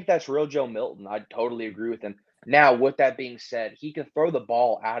don't think that's real Joe Milton. I totally agree with him. Now, with that being said, he can throw the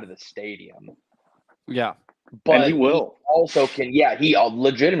ball out of the stadium. Yeah. But and he will. He also can, he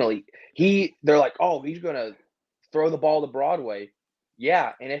legitimately, they're like, oh, he's going to throw the ball to Broadway.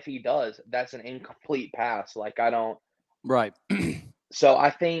 Yeah, and if he does, that's an incomplete pass. Like, I don't Right. So I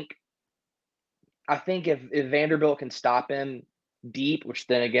think if Vanderbilt can stop him deep, which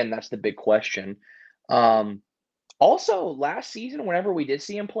then again, that's the big question. Also, last season, whenever we did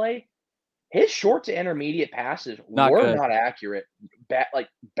see him play, his short to intermediate passes Not were good. not accurate. Bad.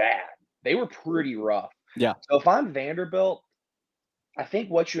 They were pretty rough. Yeah. So if I'm Vanderbilt, I think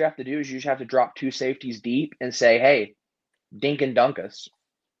what you have to do is you just have to drop 2 safeties deep and say, hey, dink and dunk us.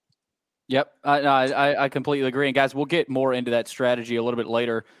 Yep, I completely agree. And, guys, we'll get more into that strategy a little bit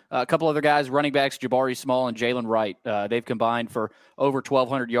later. A couple other guys, running backs, Jabari Small and Jalen Wright. They've combined for over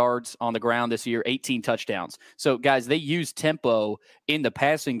 1,200 yards on the ground this year, 18 touchdowns. So, guys, they use tempo in the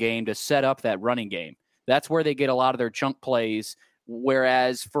passing game to set up that running game. That's where they get a lot of their chunk plays,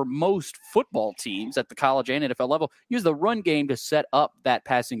 whereas for most football teams at the college and NFL level, use the run game to set up that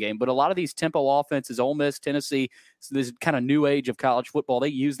passing game. But a lot of these tempo offenses, Ole Miss, Tennessee, so this kind of new age of college football, they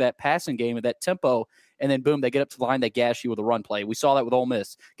use that passing game and that tempo, and then boom, they get up to the line, they gash you with a run play. We saw that with Ole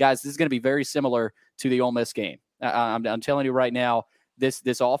Miss. Guys, this is going to be very similar to the Ole Miss game. I'm telling you right now, this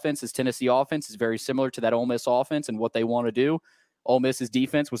offense, this Tennessee offense, is very similar to that Ole Miss offense and what they want to do. Ole Miss's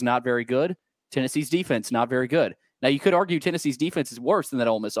defense was not very good. Tennessee's defense, not very good. Now, you could argue Tennessee's defense is worse than that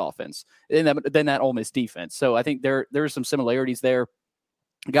Ole Miss offense, than that Ole Miss defense. So I think there are some similarities there.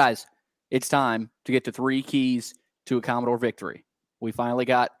 Guys, it's time to get to 3 keys to a Commodore victory. We finally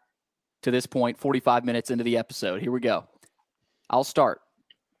got to this point, 45 minutes into the episode. Here we go. I'll start.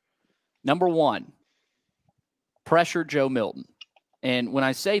 Number 1, pressure Joe Milton. And when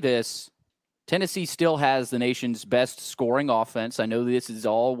I say this, Tennessee still has the nation's best scoring offense. I know this is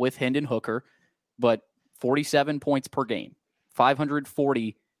all with Hendon Hooker, but 47 points per game,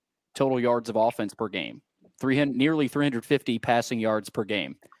 540 total yards of offense per game, nearly 350 passing yards per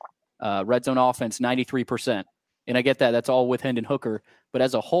game. Red zone offense, 93%. And I get that. That's all with Hendon Hooker. But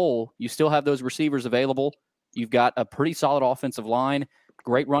as a whole, you still have those receivers available. You've got a pretty solid offensive line,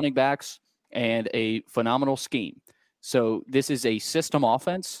 great running backs, and a phenomenal scheme. So this is a system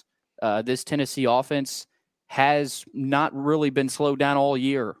offense. This Tennessee offense has not really been slowed down all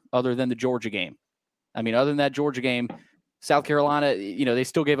year other than the Georgia game. I mean, other than that Georgia game, South Carolina, they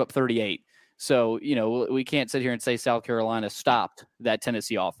still gave up 38. So, we can't sit here and say South Carolina stopped that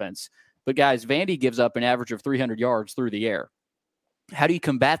Tennessee offense. But, guys, Vandy gives up an average of 300 yards through the air. How do you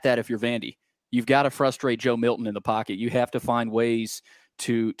combat that if you're Vandy? You've got to frustrate Joe Milton in the pocket. You have to find ways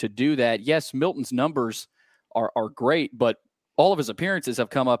to do that. Yes, Milton's numbers are great, but all of his appearances have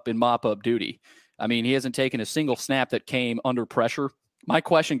come up in mop-up duty. I mean, he hasn't taken a single snap that came under pressure. My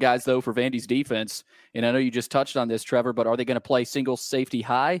question, guys, though, for Vandy's defense, and I know you just touched on this, Trevor, but are they going to play single safety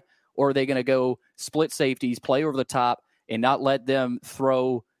high, or are they going to go split safeties, play over the top, and not let them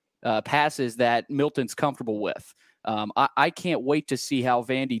throw passes that Milton's comfortable with? I can't wait to see how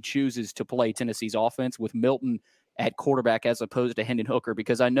Vandy chooses to play Tennessee's offense with Milton at quarterback as opposed to Hendon Hooker,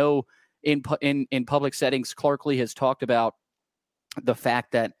 because I know in public settings, Clark Lee has talked about the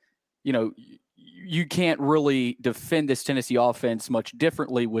fact that, you can't really defend this Tennessee offense much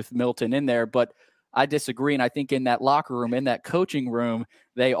differently with Milton in there, but I disagree. And I think in that locker room, in that coaching room,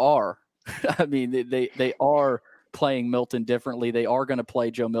 they are. I mean, they are playing Milton differently. They are going to play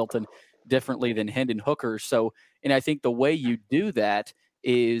Joe Milton differently than Hendon Hooker. So, and I think the way you do that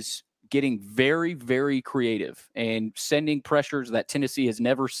is getting very, very creative and sending pressures that Tennessee has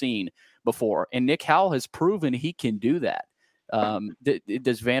never seen before. And Nick Howell has proven he can do that.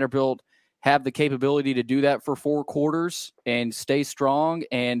 Does Vanderbilt have the capability to do that for 4 quarters and stay strong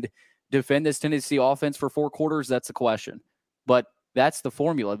and defend this Tennessee offense for 4 quarters? That's the question. But that's the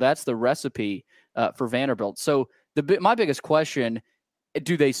formula. That's the recipe for Vanderbilt. So my biggest question,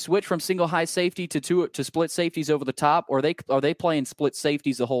 do they switch from single high safety to split safeties over the top, or are they playing split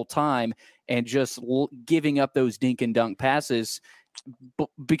safeties the whole time and just giving up those dink and dunk passes?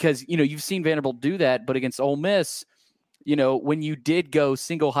 Because, you've seen Vanderbilt do that, but against Ole Miss, when you did go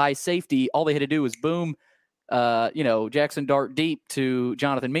single high safety, all they had to do was boom, Jackson Dart deep to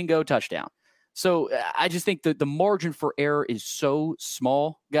Jonathan Mingo, touchdown. So I just think that the margin for error is so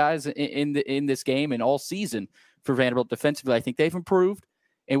small, guys, in this game and all season for Vanderbilt defensively. I think they've improved,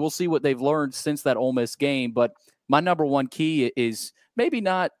 and we'll see what they've learned since that Ole Miss game. But my number 1 key is maybe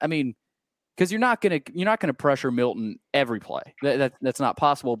not. I mean, because you're not gonna pressure Milton every play. That's not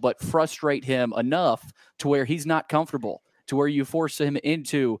possible. But frustrate him enough to where he's not comfortable, to where you force him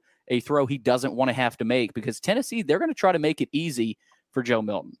into a throw he doesn't want to have to make. Because Tennessee, they're going to try to make it easy for Joe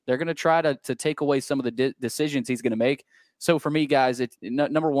Milton. They're going to try to take away some of the decisions he's going to make. So for me, guys,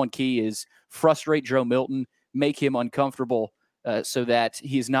 number 1 key is frustrate Joe Milton, make him uncomfortable, so that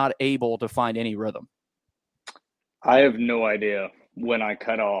he's not able to find any rhythm. I have no idea when I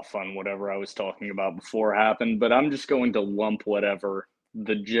cut off on whatever I was talking about before happened, but I'm just going to lump whatever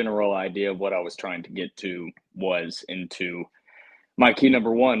the general idea of what I was trying to get to was into my key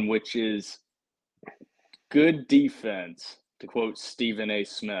number one, which is good defense, to quote Stephen A.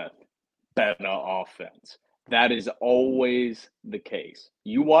 Smith, better offense. That is always the case.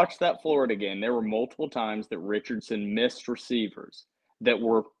 You watch that Florida game, there were multiple times that Richardson missed receivers that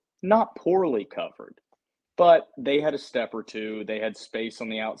were not poorly covered, but they had a step or two. They had space on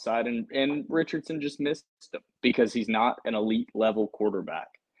the outside, and Richardson just missed them because he's not an elite level quarterback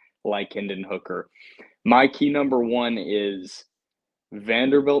like Hendon Hooker. My key number one is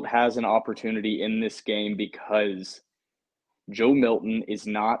Vanderbilt has an opportunity in this game because Joe Milton is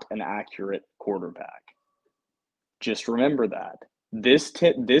not an accurate quarterback. Just remember that.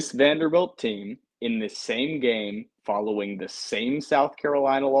 This Vanderbilt team in the same game following the same South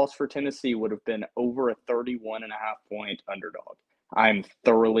Carolina loss for Tennessee would have been over a 31.5-point underdog. I'm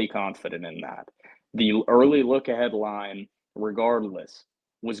thoroughly confident in that. The early look-ahead line, regardless,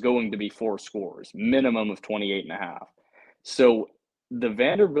 was going to be 4 scores, minimum of 28.5. So the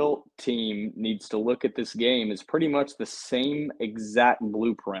Vanderbilt team needs to look at this game as pretty much the same exact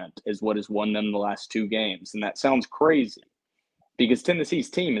blueprint as what has won them the last 2 games. And that sounds crazy because Tennessee's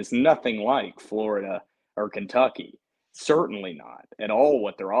team is nothing like Florida or Kentucky. Certainly not at all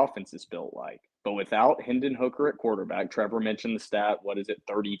what their offense is built like. But without Hendon Hooker at quarterback, Trevor mentioned the stat,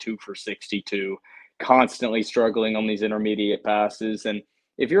 32 for 62, constantly struggling on these intermediate passes. And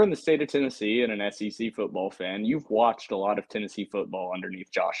if you're in the state of Tennessee and an SEC football fan, you've watched a lot of Tennessee football underneath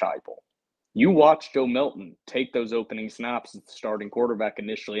Josh Heupel. You watched Joe Milton take those opening snaps as the starting quarterback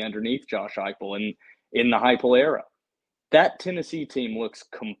initially underneath Josh Heupel in the Heupel era. That Tennessee team looks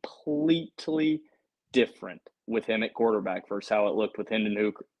completely different with him at quarterback versus how it looked with Hendon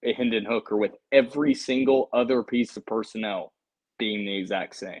Hooker, with every single other piece of personnel being the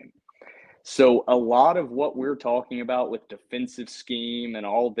exact same. So a lot of what we're talking about with defensive scheme and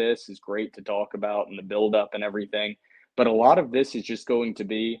all this is great to talk about and the buildup and everything. But a lot of this is just going to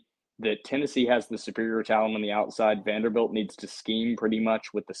be that Tennessee has the superior talent on the outside. Vanderbilt needs to scheme pretty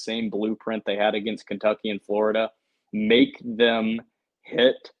much with the same blueprint they had against Kentucky and Florida. Make them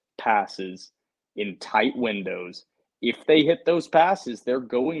hit passes in tight windows. If they hit those passes, they're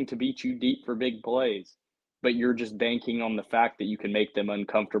going to beat you deep for big plays. But you're just banking on the fact that you can make them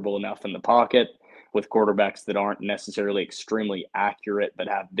uncomfortable enough in the pocket with quarterbacks that aren't necessarily extremely accurate but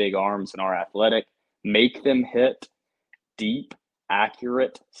have big arms and are athletic. Make them hit deep,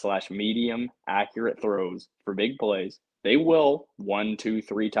 accurate / medium accurate throws for big plays. They will 1, 2,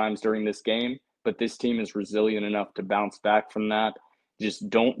 3 times during this game, but this team is resilient enough to bounce back from that. Just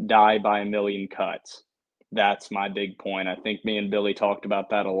don't die by a million cuts. That's my big point. I think me and Billy talked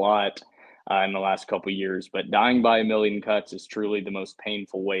about that a lot in the last couple of years, but dying by a million cuts is truly the most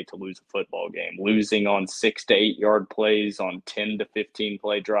painful way to lose a football game. Losing on 6 to 8 yard plays on 10 to 15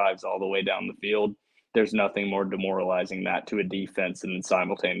 play drives all the way down the field. There's nothing more demoralizing that to a defense and then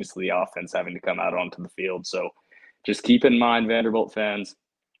simultaneously the offense having to come out onto the field. So just keep in mind, Vanderbilt fans,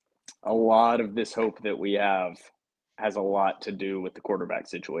 a lot of this hope that we have has a lot to do with the quarterback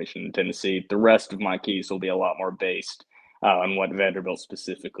situation in Tennessee. The rest of my keys will be a lot more based on what Vanderbilt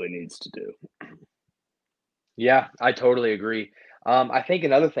specifically needs to do. Yeah, I totally agree. I think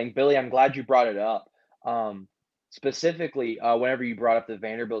another thing, Billy, I'm glad you brought it up. Specifically, whenever you brought up that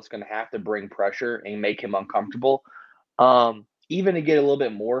Vanderbilt's going to have to bring pressure and make him uncomfortable, even to get a little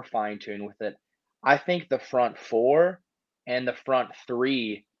bit more fine-tuned with it, I think the front 4 and the front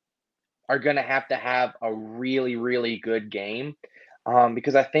 3 are going to have a really, really good game.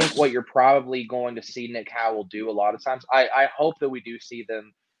 Because I think what you're probably going to see Nick Howell do a lot of times, I hope that we do see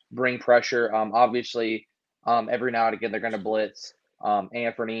them bring pressure. Obviously, every now and again, they're going to blitz.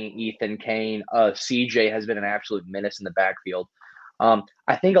 Anthony, Ethan, Kane, CJ has been an absolute menace in the backfield.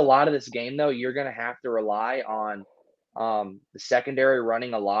 I think a lot of this game, though, you're going to have to rely on the secondary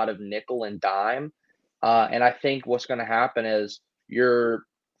running a lot of nickel and dime. And I think what's going to happen is your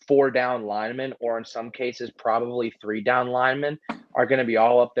 4 down linemen, or in some cases, probably 3 down linemen, are going to be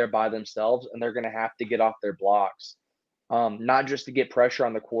all up there by themselves, and they're going to have to get off their blocks. Not just to get pressure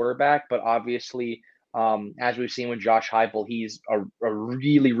on the quarterback, but obviously, as we've seen with Josh Heupel, he's a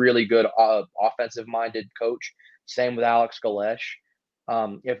really, really good offensive-minded coach. Same with Alex Galesh.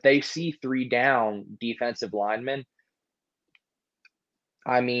 If they see 3 down defensive linemen,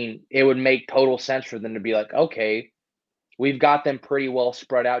 I mean, it would make total sense for them to be like, okay, we've got them pretty well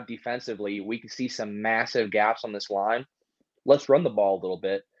spread out defensively. We can see some massive gaps on this line. Let's run the ball a little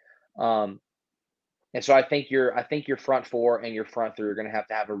bit. And so I think your front four and your front three are going to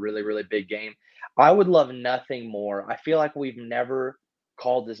have a really, really big game. I would love nothing more. I feel like we've never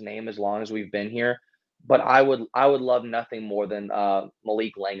called his name as long as we've been here, but I would love nothing more than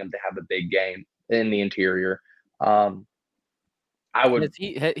Malik Langham to have a big game in the interior. I would.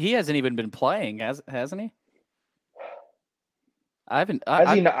 He hasn't even been playing, hasn't he? Has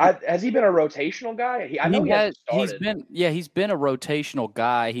he been a rotational guy? I know he hasn't started. He's been a rotational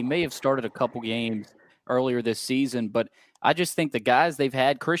guy. He may have started a couple games earlier this season, but I just think the guys they've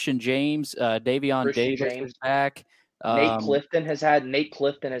had, Christian James, Davion Davis is back. Nate Clifton has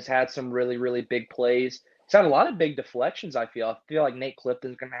had some really, really big plays. He's had a lot of big deflections, I feel like Nate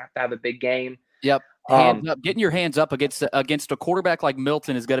Clifton's going to have a big game. Yep. Hands up. Getting your hands up against a quarterback like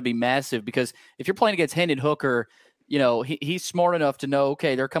Milton is going to be massive, because if you're playing against Hendon Hooker, you know, he's smart enough to know,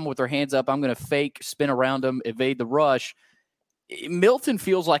 okay, they're coming with their hands up. I'm going to fake, spin around them, evade the rush. Milton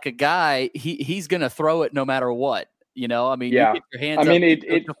feels like a guy, he's going to throw it no matter what. You know, I mean, yeah. You get your hands I mean, up,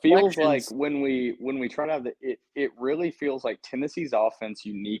 it feels like when we try to have it really feels like Tennessee's offense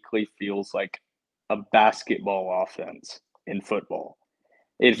uniquely feels like a basketball offense in football.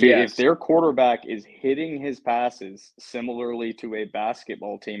 If their quarterback is hitting his passes similarly to a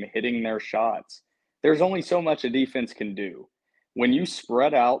basketball team hitting their shots, there's only so much a defense can do. When you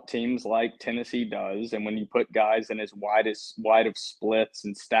spread out teams like Tennessee does, and when you put guys in as wide of splits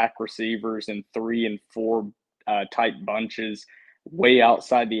and stack receivers and 3 and 4 type bunches way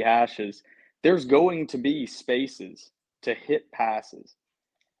outside the hashes, there's going to be spaces to hit passes.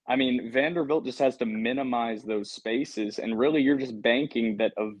 I mean, Vanderbilt just has to minimize those spaces, and really you're just banking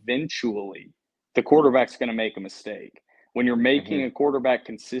that eventually the quarterback's going to make a mistake. When you're making a quarterback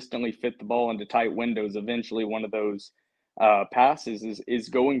consistently fit the ball into tight windows, eventually one of those passes is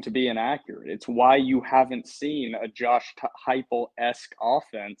going to be inaccurate. It's why you haven't seen a Josh Heupel-esque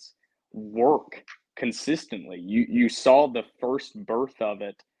offense work consistently. You saw the first birth of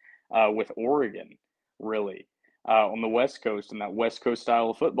it with Oregon, really, on the West Coast, and that West Coast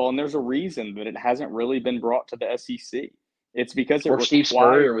style of football. And there's a reason that it hasn't really been brought to the SEC. It's because it requires Steve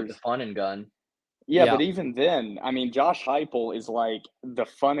Spurrier with the fun and gun. Yeah, but even then, I mean, Josh Heupel is like the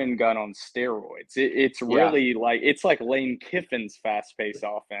fun and gun on steroids. It's really it's like Lane Kiffin's fast-paced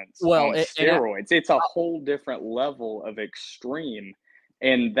offense on steroids. It's a whole different level of extreme.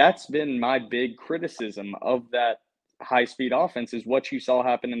 And that's been my big criticism of that high-speed offense, is what you saw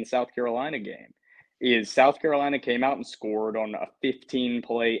happen in the South Carolina game. Is South Carolina came out and scored on a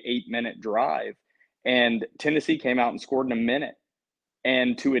 15-play, 8-minute drive, and Tennessee came out and scored in a minute.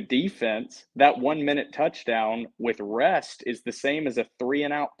 And to a defense, that 1-minute touchdown with rest is the same as a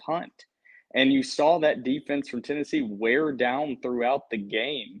 3-and-out punt. And you saw that defense from Tennessee wear down throughout the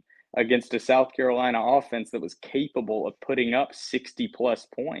game against a South Carolina offense that was capable of putting up 60-plus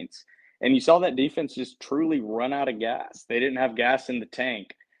points. And you saw that defense just truly run out of gas. They didn't have gas in the tank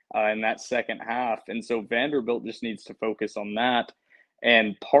in that second half. And so Vanderbilt just needs to focus on that.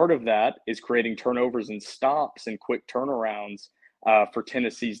 And part of that is creating turnovers and stops and quick turnarounds for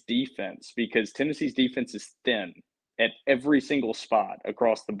Tennessee's defense, because Tennessee's defense is thin at every single spot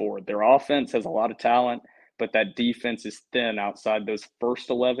across the board. Their offense has a lot of talent, but that defense is thin outside those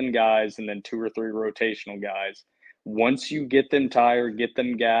first 11 guys and then 2 or 3 rotational guys. Once you get them tired, get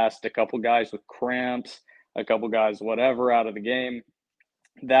them gassed, a couple guys with cramps, a couple guys whatever out of the game,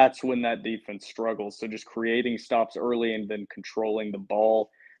 that's when that defense struggles. So just creating stops early and then controlling the ball.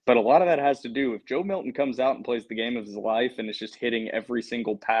 But a lot of that has to do, if Joe Milton comes out and plays the game of his life and is just hitting every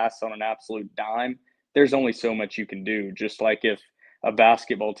single pass on an absolute dime, there's only so much you can do. Just like if a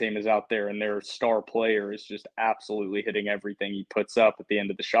basketball team is out there and their star player is just absolutely hitting everything he puts up at the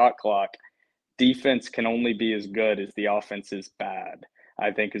end of the shot clock, defense can only be as good as the offense is bad, I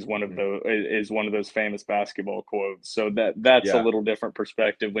think is one of those famous basketball quotes. So that's a little different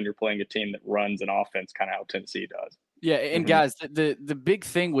perspective when you're playing a team that runs an offense kind of how Tennessee does. Yeah, and guys, the big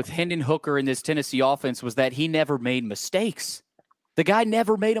thing with Hendon Hooker in this Tennessee offense was that he never made mistakes. The guy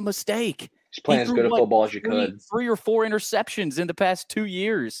never made a mistake. He's playing as good a football as you could. 3 or 4 interceptions in the past 2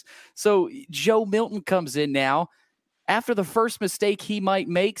 years. So Joe Milton comes in now. After the first mistake he might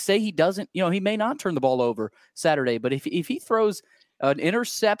make, say he doesn't, he may not turn the ball over Saturday, but if he throws an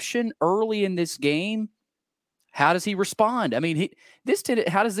interception early in this game, how does he respond? I mean,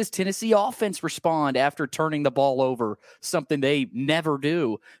 how does this Tennessee offense respond after turning the ball over? Something they never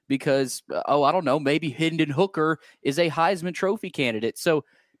do because, I don't know, maybe Hendon Hooker is a Heisman Trophy candidate. So,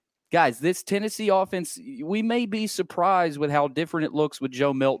 guys, this Tennessee offense, we may be surprised with how different it looks with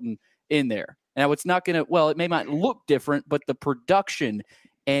Joe Milton in there. Now, it's not going to, it may not look different, but the production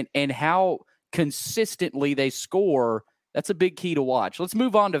and how consistently they score That's a big key to watch. Let's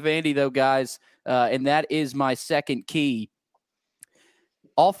move on to Vandy, though, guys, and that is my second key.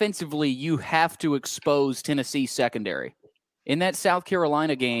 Offensively, you have to expose Tennessee's secondary. In that South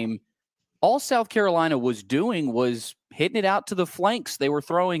Carolina game, all South Carolina was doing was hitting it out to the flanks. They were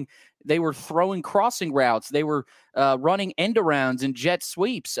throwing crossing routes. They were running end arounds and jet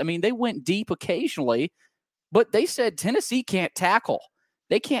sweeps. I mean, they went deep occasionally, but they said Tennessee can't tackle.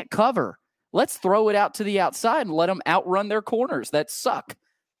 They can't cover. Let's throw it out to the outside and let them outrun their corners that suck.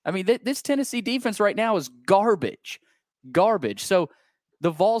 I mean, this Tennessee defense right now is garbage. So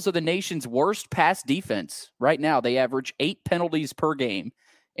the Vols are the nation's worst pass defense right now. They average 8 penalties per game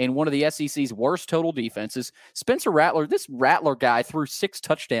and one of the SEC's worst total defenses. Spencer Rattler, this Rattler guy threw 6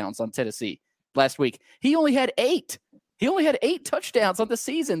 touchdowns on Tennessee last week. He only had 8. He only had 8 touchdowns on the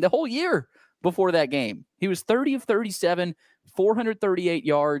season, the whole year before that game. He was 30 of 37, 438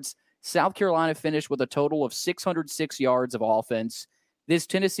 yards. South Carolina finished with a total of 606 yards of offense. This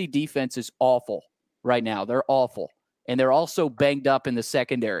Tennessee defense is awful right now. They're awful. And they're also banged up in the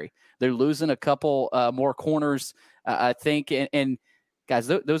secondary. They're losing a couple more corners, I think. And guys,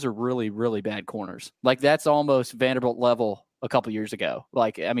 those are really, really bad corners. Like, that's almost Vanderbilt level a couple years ago.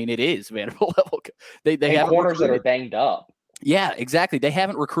 Like, I mean, it is Vanderbilt level. They have corners that are banged up. Yeah, exactly. They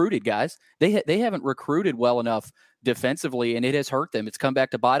haven't recruited, guys. They haven't recruited well enough defensively, and it has hurt them. It's come back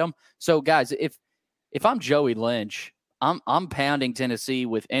to bite them. So, guys, if I'm Joey Lynch, I'm pounding Tennessee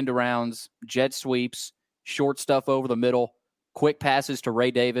with end arounds, jet sweeps, short stuff over the middle, quick passes to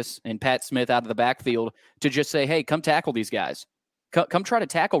Ray Davis and Pat Smith out of the backfield to just say, hey, come tackle these guys. Come try to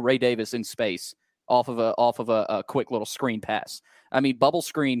tackle Ray Davis in space off of a quick little screen pass. I mean, bubble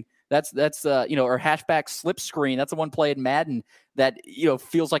screen. That's or hashback slip screen. That's the one play in Madden that,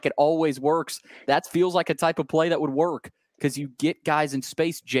 feels like it always works. That feels like a type of play that would work because you get guys in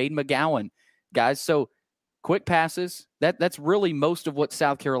space. Jade McGowan, guys. So quick passes. That's really most of what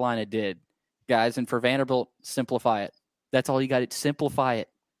South Carolina did, guys. And for Vanderbilt, simplify it. That's all you got to simplify it.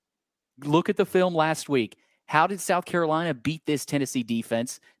 Look at the film last week. How did South Carolina beat this Tennessee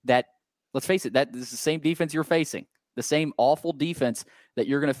defense that, let's face it, that is the same defense you're facing, the same awful defense that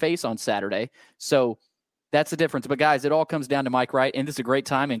you're going to face on Saturday. So that's the difference. But, guys, it all comes down to Mike Wright, and this is a great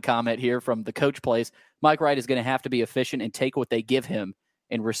timing comment here from the Coach Plays. Mike Wright is going to have to be efficient and take what they give him,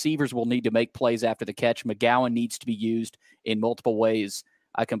 and receivers will need to make plays after the catch. McGowan needs to be used in multiple ways.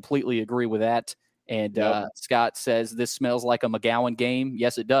 I completely agree with that. And Scott says, this smells like a McGowan game.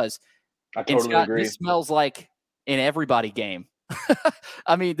 Yes, it does. I totally agree. This smells like an everybody game.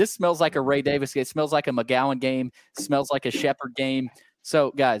 I mean, this smells like a Ray Davis game. It smells like a McGowan game. It smells like a Shepherd game.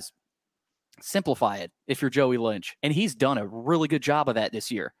 So, guys, simplify it if you're Joey Lynch. And he's done a really good job of that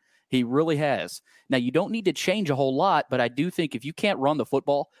this year. He really has. Now, you don't need to change a whole lot, but I do think if you can't run the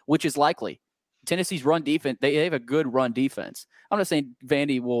football, which is likely, Tennessee's run defense, they have a good run defense. I'm not saying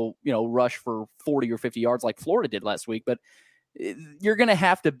Vandy will, rush for 40 or 50 yards like Florida did last week, but you're going to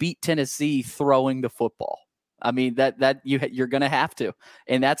have to beat Tennessee throwing the football. I mean, you're going to have to.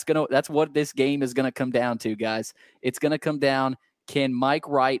 And that's what this game is going to come down to, guys. It's going to come down, can Mike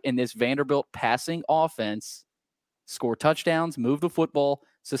Wright and this Vanderbilt passing offense score touchdowns, move the football,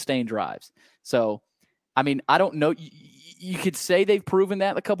 sustain drives? So, I mean, I don't know. You could say they've proven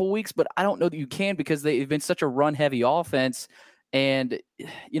that in a couple of weeks, but I don't know that you can because they've been such a run-heavy offense. And,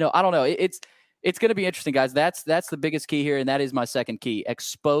 I don't know. It's going to be interesting, guys. That's the biggest key here, and that is my second key.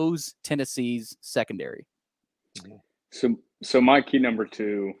 Expose Tennessee's secondary. So my key number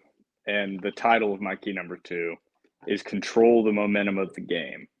 2, and the title of my key number 2 is control the momentum of the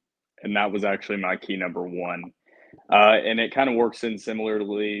game. And that was actually my key number 1. And it kind of works in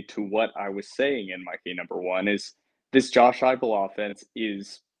similarly to what I was saying in my key number 1 is this Josh Heupel offense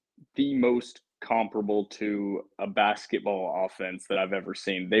is the most comparable to a basketball offense that I've ever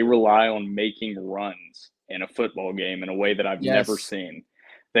seen. They rely on making runs in a football game in a way that I've never seen.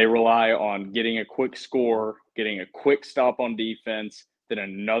 They rely on getting a quick score, getting a quick stop on defense, then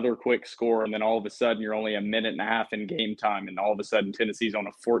another quick score, and then all of a sudden you're only a minute and a half in game time, and all of a sudden Tennessee's on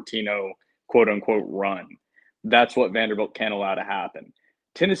a 14-0 quote-unquote run. That's what Vanderbilt can't allow to happen.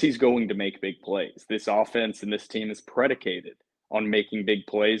 Tennessee's going to make big plays. This offense and this team is predicated on making big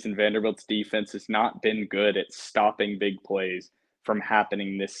plays, and Vanderbilt's defense has not been good at stopping big plays from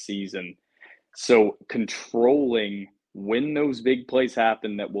happening this season. So controlling when those big plays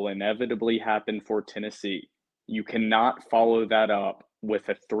happen that will inevitably happen for Tennessee, you cannot follow that up with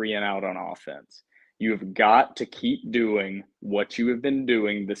a 3-and-out on offense. You have got to keep doing what you have been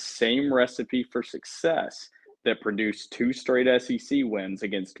doing, the same recipe for success that produced 2 straight SEC wins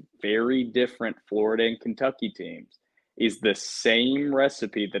against very different Florida and Kentucky teams is the same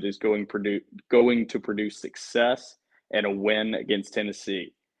recipe that is going to produce success and a win against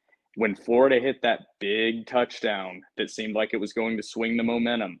Tennessee. When Florida hit that big touchdown that seemed like it was going to swing the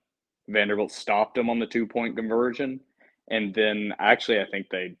momentum, Vanderbilt stopped them on the 2-point conversion. And then actually, I think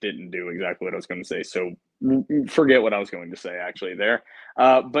they didn't do exactly what I was going to say. So forget what I was going to say actually there.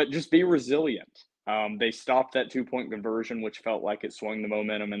 But just be resilient. They stopped that 2-point conversion, which felt like it swung the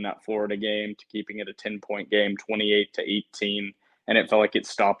momentum in that Florida game to keeping it a 10-point game, 28-18. And it felt like it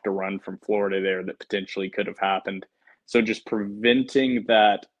stopped a run from Florida there that potentially could have happened. So just preventing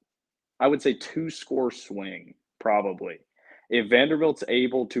that, I would say 2-score swing, probably. If Vanderbilt's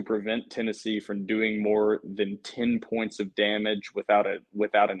able to prevent Tennessee from doing more than 10 points of damage without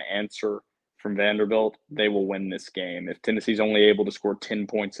an answer from Vanderbilt, they will win this game. If Tennessee's only able to score 10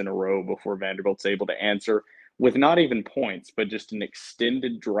 points in a row before Vanderbilt's able to answer with not even points, but just an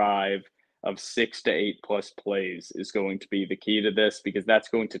extended drive of 6 to 8 plus plays is going to be the key to this, because that's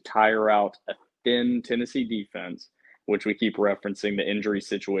going to tire out a thin Tennessee defense, which we keep referencing the injury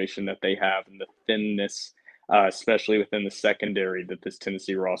situation that they have and the thinness, especially within the secondary that this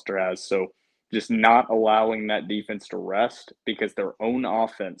Tennessee roster has. So just not allowing that defense to rest, because their own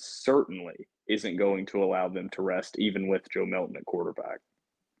offense certainly isn't going to allow them to rest, even with Joe Milton at quarterback.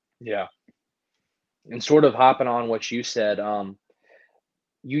 Yeah. And sort of hopping on what you said,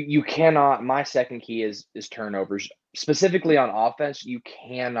 you cannot, my second key is turnovers. Specifically on offense, you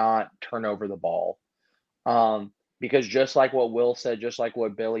cannot turn over the ball. Because just like what Will said, just like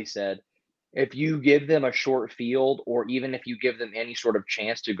what Billy said, if you give them a short field, or even if you give them any sort of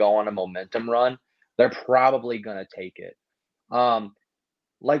chance to go on a momentum run, they're probably going to take it.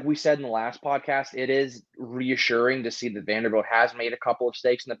 Like we said in the last podcast, it is reassuring to see that Vanderbilt has made a couple of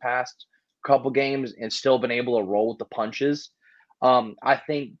mistakes in the past couple games and still been able to roll with the punches. I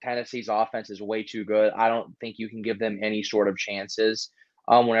think Tennessee's offense is way too good. I don't think you can give them any sort of chances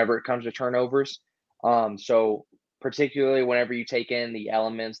whenever it comes to turnovers. So particularly whenever you take in the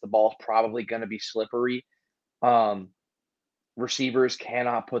elements, the ball's probably going to be slippery. Receivers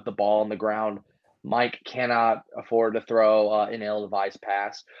cannot put the ball on the ground. Mike cannot afford to throw an ill-advised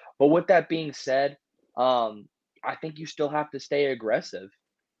pass. But with that being said, I think you still have to stay aggressive.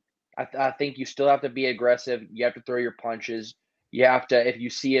 I think you still have to be aggressive. You have to throw your punches. You have to, if you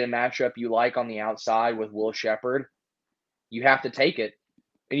see a matchup you like on the outside with Will Sheppard, you have to take it.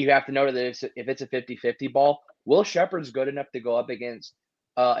 And you have to know that if it's a 50-50 ball, Will Sheppard's good enough to go up against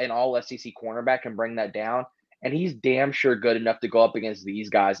an all-SEC cornerback and bring that down. And he's damn sure good enough to go up against these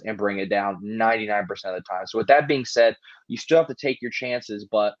guys and bring it down 99% of the time. So with that being said, you still have to take your chances,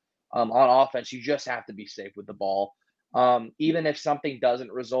 but on offense, you just have to be safe with the ball. Even if something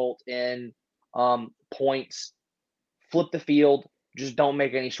doesn't result in points, flip the field, just don't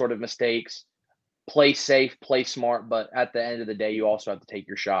make any sort of mistakes. Play safe, play smart, but at the end of the day, you also have to take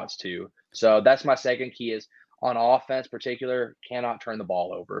your shots too. So that's my second key is on offense particular, cannot turn the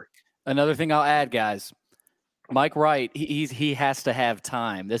ball over. Another thing I'll add, guys, Mike Wright, he has to have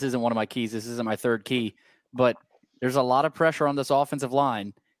time. This isn't one of my keys. This isn't my third key, but there's a lot of pressure on this offensive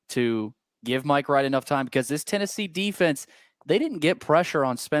line to give Mike Wright enough time, because this Tennessee defense, they didn't get pressure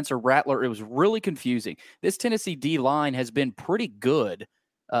on Spencer Rattler. It was really confusing. This Tennessee D-line has been pretty good,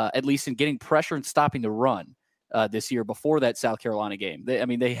 at least in getting pressure and stopping the run this year before that South Carolina game. They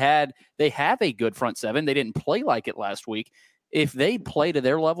have a good front seven. They didn't play like it last week. If they play to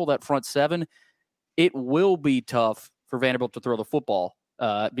their level, that front seven, it will be tough for Vanderbilt to throw the football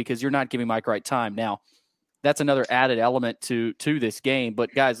because you're not giving Mike Wright time. Now, that's another added element to this game.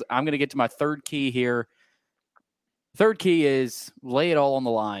 But, guys, I'm going to get to my third key here. Third key is lay it all on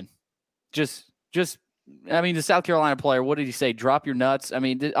the line. Just the South Carolina player, what did he say? Drop your nuts.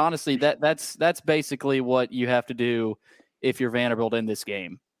 Honestly, that's basically what you have to do if you're Vanderbilt in this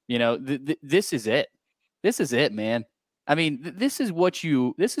game. This is it. This is it, man. This is what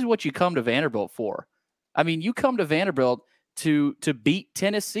you come to Vanderbilt for. You come to Vanderbilt to beat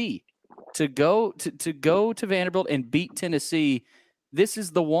Tennessee, to go to Vanderbilt and beat Tennessee. This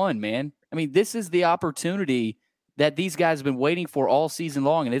is the one, man. This is the opportunity that these guys have been waiting for all season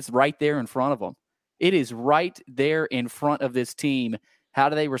long, and it's right there in front of them. It is right there in front of this team. How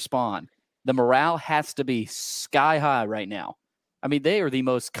do they respond? The morale has to be sky high right now. They are the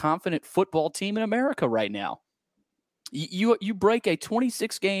most confident football team in America right now. You break a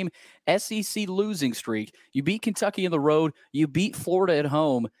 26-game SEC losing streak. You beat Kentucky on the road. You beat Florida at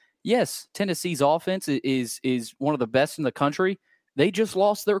home. Yes, Tennessee's offense is one of the best in the country. They just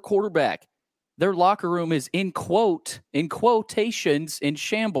lost their quarterback. Their locker room is in quotations in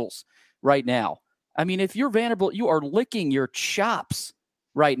shambles right now. If you're Vanderbilt, you are licking your chops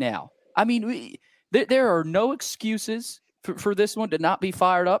right now. There are no excuses for this one to not be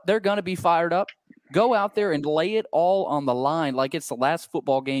fired up. They're going to be fired up. Go out there and lay it all on the line like it's the last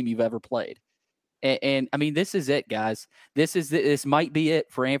football game you've ever played. And I mean, this is it, guys. This might be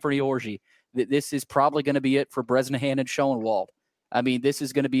it for Anthony Orji. This is probably going to be it for Bresnahan and Schoenwald. I mean, this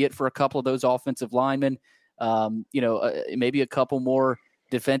is going to be it for a couple of those offensive linemen. Maybe a couple more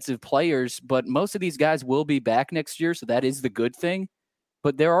defensive players, but most of these guys will be back next year, so that is the good thing.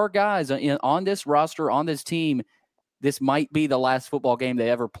 But there are guys on this roster, on this team, this might be the last football game they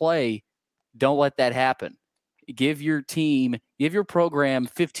ever play. Don't let that happen. Give your program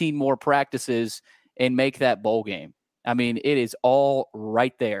 15 more practices and make that bowl game. I mean, it is all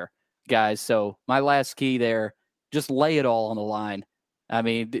right there, guys. So my last key there, just lay it all on the line. I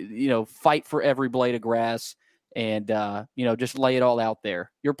mean, fight for every blade of grass and, just lay it all out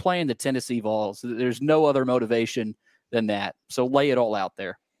there. You're playing the Tennessee Vols. There's no other motivation than that. So lay it all out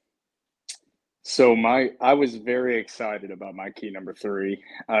there. So I was very excited about my key number 3.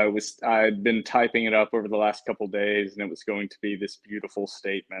 I'd been typing it up over the last couple of days, and it was going to be this beautiful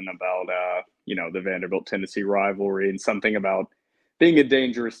statement about the Vanderbilt Tennessee rivalry and something about being a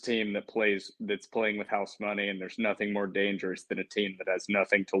dangerous team that's playing with house money, and there's nothing more dangerous than a team that has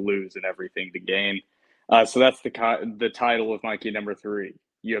nothing to lose and everything to gain. So that's the title of my key number 3.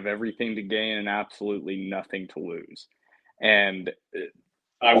 You have everything to gain and absolutely nothing to lose. And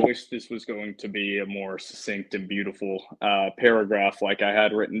I wish this was going to be a more succinct and beautiful paragraph like I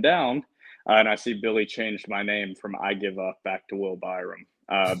had written down. And I see Billy changed my name from I Give Up back to Will Byram.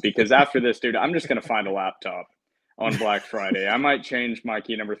 Because after this, dude, I'm just going to find a laptop on Black Friday. I might change my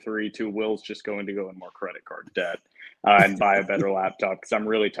key number 3 to Will's just going to go in more credit card debt and buy a better laptop because I'm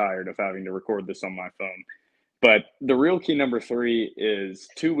really tired of having to record this on my phone. But the real key number 3 is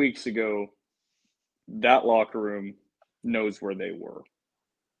 2 weeks ago, that locker room knows where they were.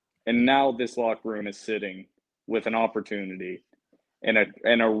 And now this locker room is sitting with an opportunity and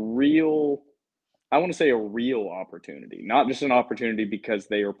a real, I want to say a real opportunity, not just an opportunity because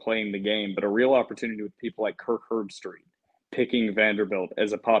they are playing the game, but a real opportunity with people like Kirk Herbstreit picking Vanderbilt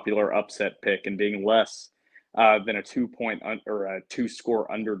as a popular upset pick and being less than a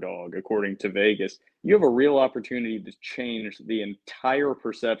 2-score underdog, according to Vegas. You have a real opportunity to change the entire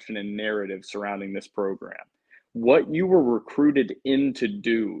perception and narrative surrounding this program. What you were recruited in to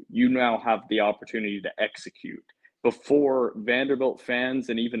do, you now have the opportunity to execute. Before, Vanderbilt fans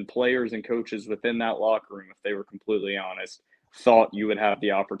and even players and coaches within that locker room, if they were completely honest, thought you would have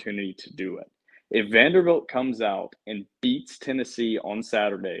the opportunity to do it. If Vanderbilt comes out and beats Tennessee on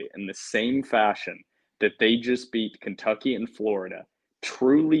Saturday in the same fashion that they just beat Kentucky and Florida,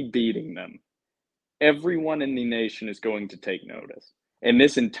 truly beating them, everyone in the nation is going to take notice. And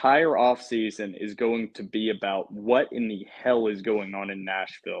this entire offseason is going to be about what in the hell is going on in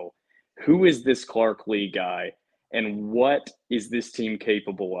Nashville. Who is this Clark Lee guy? And what is this team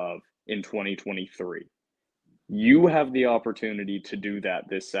capable of in 2023? You have the opportunity to do that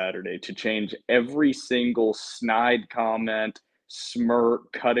this Saturday, to change every single snide comment,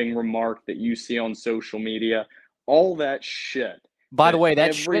 smirk, cutting remark that you see on social media. All that shit. By the way,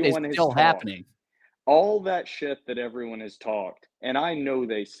 that shit is still happening. All that shit that everyone has talked, and I know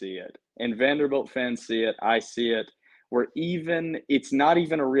they see it, and Vanderbilt fans see it, I see it, where it's not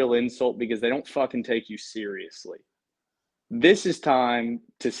even a real insult because they don't fucking take you seriously. This is time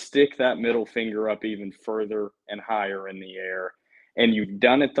to stick that middle finger up even further and higher in the air, and you've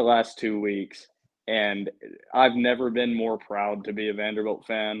done it the last 2 weeks, and I've never been more proud to be a Vanderbilt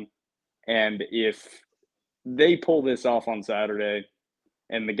fan, and if they pull this off on Saturday,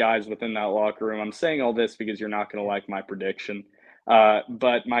 and the guys within that locker room. I'm saying all this because you're not going to like my prediction.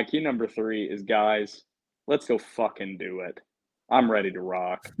 But my key number 3 is, guys, let's go fucking do it. I'm ready to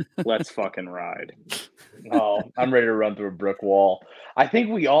rock. Let's fucking ride. Oh, I'm ready to run through a brick wall. I think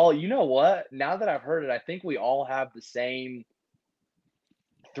we all, you know what? Now that I've heard it, I think we all have the same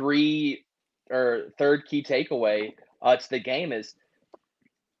third key takeaway to the game is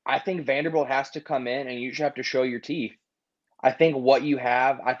I think Vanderbilt has to come in and you just have to show your teeth. I think what you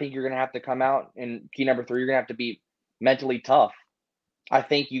have, I think you're going to have to come out in key number 3. You're going to have to be mentally tough. I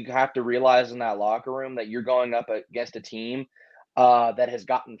think you have to realize in that locker room that you're going up against a team that has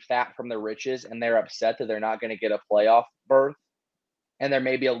gotten fat from the riches and they're upset that they're not going to get a playoff berth. And they're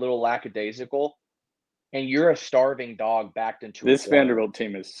maybe a little lackadaisical. And you're a starving dog backed into this Vanderbilt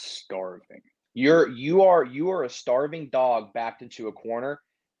team is starving. You are a starving dog backed into a corner.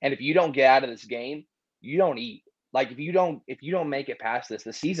 And if you don't get out of this game, you don't eat. Like if you don't make it past this,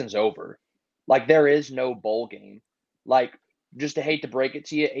 the season's over. Like there is no bowl game. Like just to hate to break it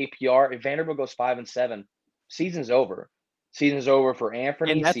to you, APR, if Vanderbilt goes 5-7, season's over. Season's over for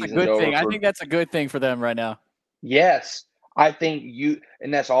Anthony. And that's a good thing. I think that's a good thing for them right now. Yes. I think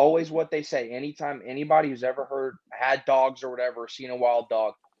and that's always what they say. Anytime anybody who's ever had dogs or whatever, seen a wild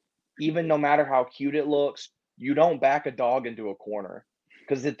dog, even no matter how cute it looks, you don't back a dog into a corner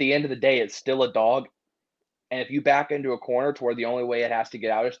because at the end of the day, it's still a dog. And if you back into a corner to where the only way it has to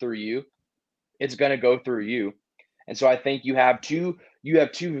get out is through you, it's going to go through you. And so I think you have two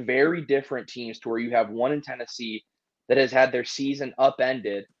very different teams to where you have one in Tennessee that has had their season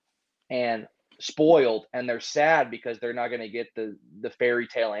upended and spoiled, and they're sad because they're not going to get the fairy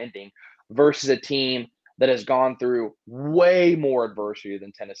tale ending, versus a team that has gone through way more adversity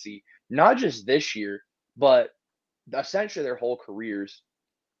than Tennessee, not just this year, but essentially their whole careers.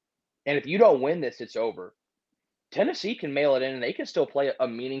 And if you don't win this, it's over. Tennessee can mail it in and they can still play a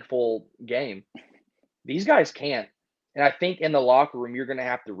meaningful game. These guys can't. And I think in the locker room, you're going to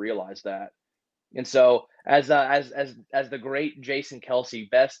have to realize that. And so as the great Jason Kelsey,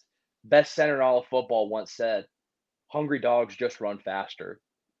 best center in all of football, once said, hungry dogs just run faster.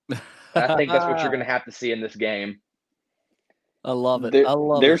 I think that's what you're going to have to see in this game. I love it.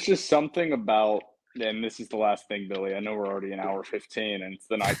 There's just something about, and this is the last thing, Billy. I know we're already an hour 15, and it's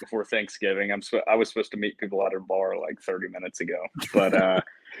the night before Thanksgiving. I was supposed to meet people at a bar like 30 minutes ago, but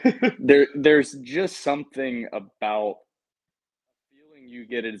there's just something about feeling you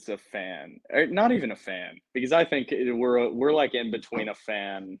get as a fan, or not even a fan, because I think we're like in between a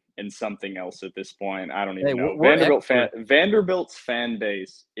fan and something else at this point. I don't even know. Vanderbilt's fan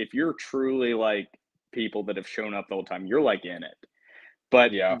base, if you're truly like people that have shown up the whole time, you're like in it.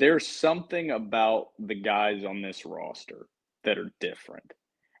 But there's something about the guys on this roster that are different.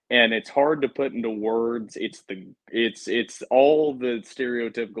 And it's hard to put into words. It's all the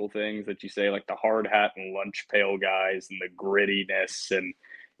stereotypical things that you say, like the hard hat and lunch pail guys and the grittiness and,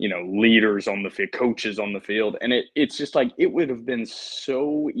 leaders on the field, coaches on the field. And it's just like, it would have been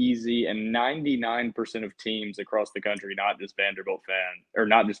so easy. And 99% of teams across the country, not just Vanderbilt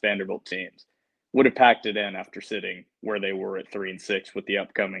teams, would have packed it in after sitting where they were at 3-6 with the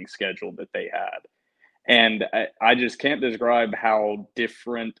upcoming schedule that they had. And I just can't describe how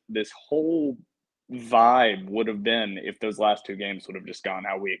different this whole vibe would have been if those last two games would have just gone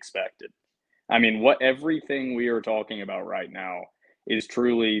how we expected. I mean, everything we are talking about right now is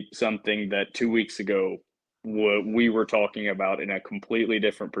truly something that 2 weeks ago we were talking about in a completely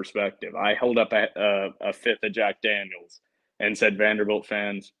different perspective. I held up a fifth of Jack Daniels and said, Vanderbilt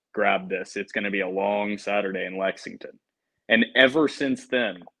fans, grab this. It's going to be a long Saturday in Lexington. And ever since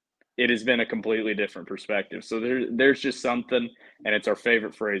then, it has been a completely different perspective. So there's just something, and it's our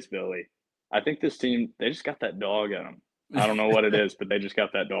favorite phrase, Billy. I think this team, they just got that dog in them. I don't know what it is, but they just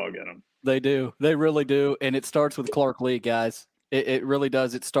got that dog in them. They do. They really do. And it starts with Clark Lee, guys. It really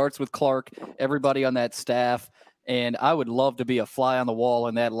does. It starts with Clark, everybody on that staff. And I would love to be a fly on the wall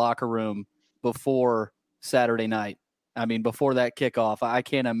in that locker room before Saturday night. I mean, before that kickoff, I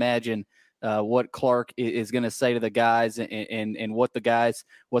can't imagine what Clark is going to say to the guys and what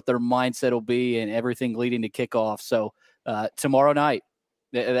their mindset will be and everything leading to kickoff. So tomorrow night,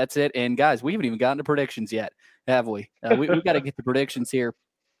 that's it. And guys, we haven't even gotten to predictions yet, have we? We've got to get the predictions here.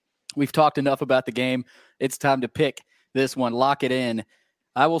 We've talked enough about the game. It's time to pick this one, lock it in.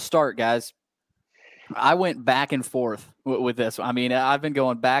 I will start, guys. I went back and forth with this. I mean, I've been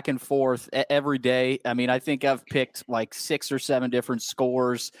going back and forth every day. I mean, I think I've picked like 6 or 7 different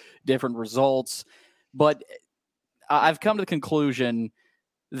scores, different results. But I've come to the conclusion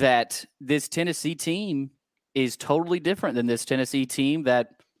that this Tennessee team is totally different than this Tennessee team that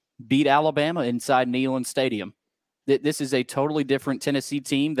beat Alabama inside Neyland Stadium. This is a totally different Tennessee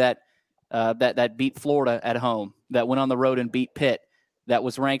team that beat Florida at home, that went on the road and beat Pitt, that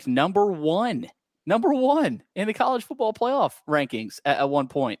was ranked number one in the college football playoff rankings at one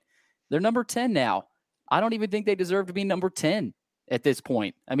point. They're number 10 now. I don't even think they deserve to be number 10 at this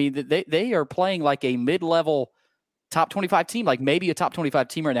point. I mean, they are playing like a mid-level top 25 team, like maybe a top 25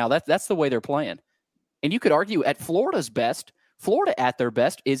 team right now. That's the way they're playing. And you could argue at Florida's best, Florida at their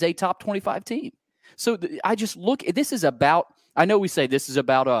best is a top 25 team. So I just look, this is about, I know we say this is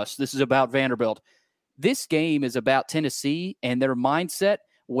about us, this is about Vanderbilt. This game is about Tennessee and their mindset,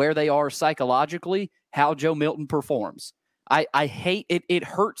 where they are psychologically, how Joe Milton performs. I hate it. It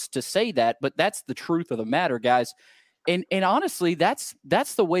hurts to say that, but that's the truth of the matter, guys. And honestly, that's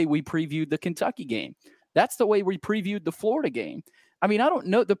the way we previewed the Kentucky game. That's the way we previewed the Florida game. I mean, I don't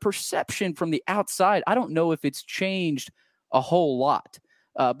know the perception from the outside. I don't know if it's changed a whole lot.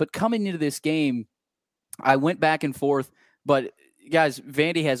 But coming into this game, I went back and forth. But guys,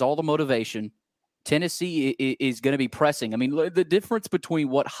 Vandy has all the motivation. Tennessee is going to be pressing. I mean, the difference between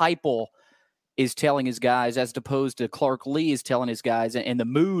what Heupel is telling his guys as opposed to Clark Lee is telling his guys and the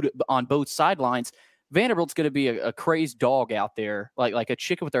mood on both sidelines, Vanderbilt's going to be a crazed dog out there, like a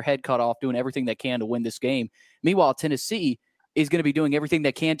chicken with their head cut off, doing everything they can to win this game. Meanwhile, Tennessee is going to be doing everything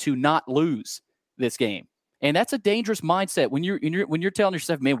they can to not lose this game. And that's a dangerous mindset when you're telling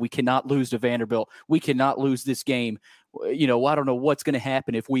yourself, man, we cannot lose to Vanderbilt. We cannot lose this game. I don't know what's going to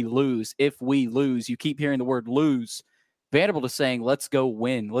happen if we lose. If we lose, you keep hearing the word lose. Vanderbilt is saying, let's go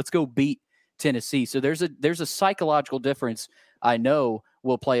win. Let's go beat Tennessee. So there's a psychological difference I know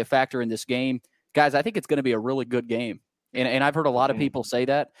will play a factor in this game. Guys, I think it's going to be a really good game. And I've heard a lot of people say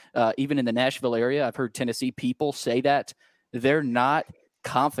that, even in the Nashville area. I've heard Tennessee people say that. They're not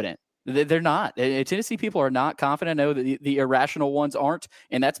confident. They're not. Tennessee people are not confident. I know that the irrational ones aren't,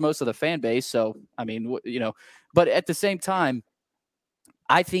 and that's most of the fan base. So, I mean, but at the same time,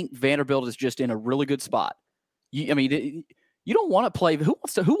 I think Vanderbilt is just in a really good spot. You don't want to play. Who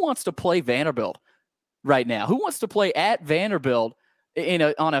wants to play Vanderbilt right now? Who wants to play at Vanderbilt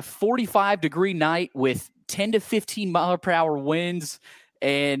on a 45-degree night with 10 to 15 mile per hour winds,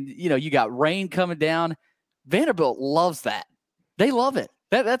 and you got rain coming down? Vanderbilt loves that. They love it.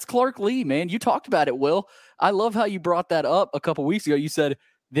 That's Clark Lee, man. You talked about it, Will. I love how you brought that up a couple weeks ago. You said,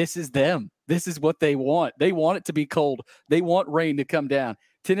 this is them. This is what they want. They want it to be cold. They want rain to come down.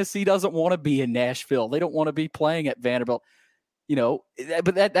 Tennessee doesn't want to be in Nashville. They don't want to be playing at Vanderbilt.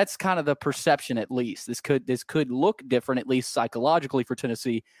 But that's kind of the perception, at least. This could look different, at least psychologically, for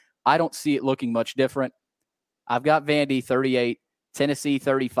Tennessee. I don't see it looking much different. I've got Vandy 38, Tennessee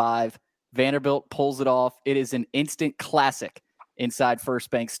 35. Vanderbilt pulls it off. It is an instant classic inside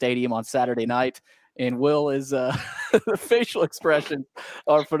First Bank Stadium on Saturday night. And Will is the facial expressions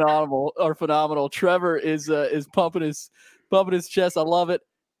are phenomenal. Trevor is pumping his chest. I love it.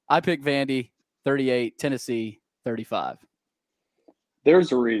 I pick Vandy 38, Tennessee 35.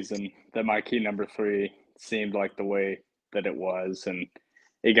 There's a reason that my key number 3 seemed like the way that it was, and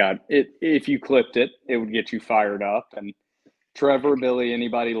if you clipped it, it would get you fired up. And Trevor, Billy,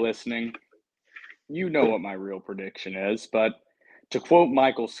 anybody listening, you know what my real prediction is. But to quote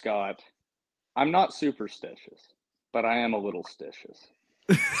Michael Scott, I'm not superstitious, but I am a little stitious.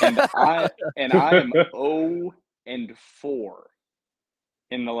 And I am 0-4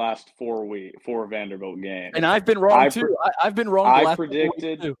 in the last 4 Vanderbilt games. And I've been wrong too. I've been wrong. I've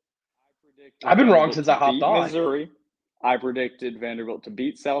been wrong since I hopped on. Missouri. I predicted Vanderbilt to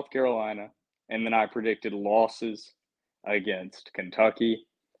beat South Carolina, and then I predicted losses against Kentucky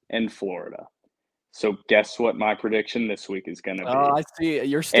and Florida. So guess what my prediction this week is going to be? Oh, I see.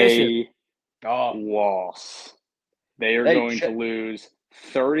 You're stitching. Loss. They are going to lose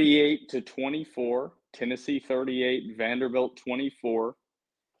 38-24. Tennessee 38, Vanderbilt 24,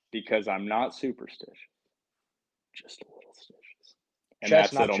 because I'm not superstitious. Just a little stitious. And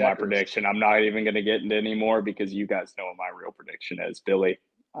that's it on my prediction. I'm not even going to get into any more because you guys know what my real prediction is. Billy,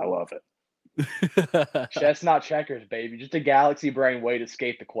 I love it. Chess, not checkers, baby. Just a galaxy brain way to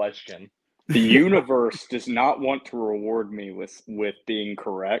escape the question. The universe does not want to reward me with being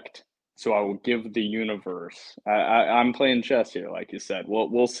correct, so I will give the universe. I'm playing chess here, like you said.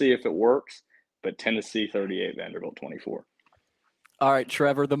 We'll see if it works, but Tennessee 38, Vanderbilt 24. All right,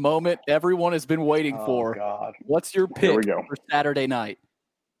 Trevor, the moment everyone has been waiting for. God. What's your pick for Saturday night?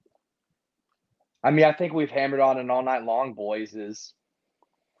 I mean, I think we've hammered on it all night long, boys,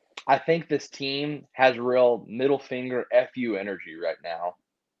 I think this team has real middle finger FU energy right now.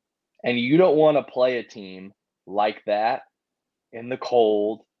 And you don't want to play a team like that in the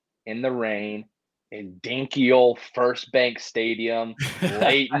cold, in the rain, in dinky old First Bank Stadium,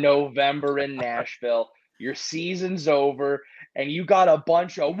 late November in Nashville. Your season's over, and you got a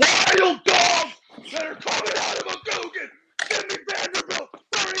bunch of wild dogs that are coming out of Muskogee. Give me Vanderbilt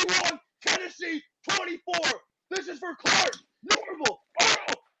 31, Tennessee 24. This is for Clark, Norval,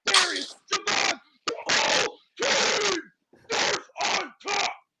 Earl, Darius, Javon, the whole team. There's on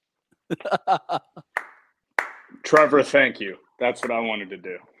top. Trevor, thank you. That's what I wanted to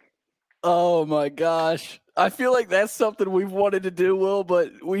do. Oh my gosh. I feel like that's something we've wanted to do, Will,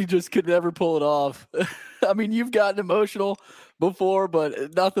 but we just could never pull it off. I mean, you've gotten emotional before,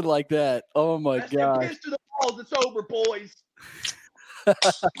 but nothing like that. Oh my gosh. Kiss to the balls. It's over, boys.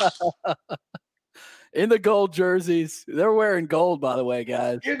 In the gold jerseys. They're wearing gold, by the way,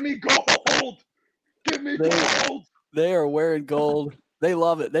 guys. Give me gold. Give me gold. They are wearing gold. They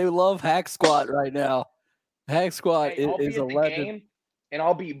love it. They love Hack Squat right now. Hack Squat is a legend. Game,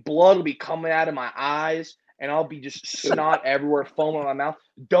 and blood will be coming out of my eyes, and I'll be just snot everywhere, foam in my mouth.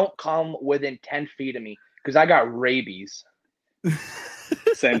 Don't come within 10 feet of me because I got rabies.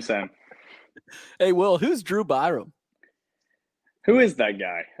 Same. Hey, Will, who's Drew Byram? Who is that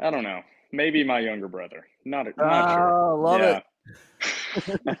guy? I don't know. Maybe my younger brother. Not sure. Love it.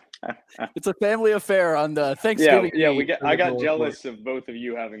 It's a family affair on the Thanksgiving. I got jealous of both of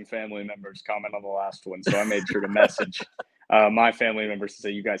you having family members comment on the last one, so I made sure to message my family members to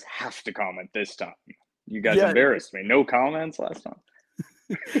say, you guys have to comment this time. You guys embarrassed me. No comments last time.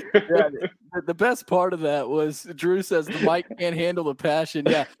 The best part of that was Drew says the mic can't handle the passion.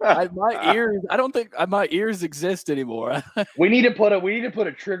 Yeah, my ears. I don't think my ears exist anymore. We need to put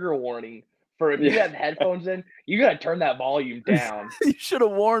a trigger warning for if you have headphones in. You got to turn that volume down. You should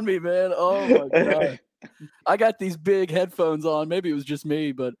have warned me, man. Oh my god, I got these big headphones on. Maybe it was just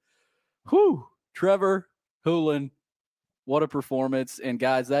me, but whew, Trevor Hulan, what a performance! And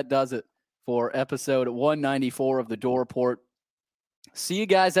guys, that does it for episode 194 of the Door Report. See you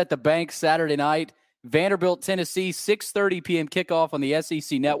guys at the bank Saturday night. Vanderbilt, Tennessee, 6:30 p.m. kickoff on the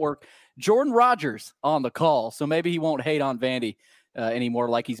SEC Network. Jordan Rogers on the call, so maybe he won't hate on Vandy anymore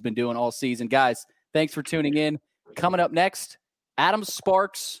like he's been doing all season. Guys, thanks for tuning in. Coming up next, Adam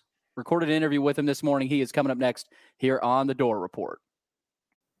Sparks. Recorded an interview with him this morning. He is coming up next here on the Door Report.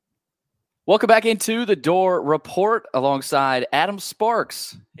 Welcome back into the Door Report alongside Adam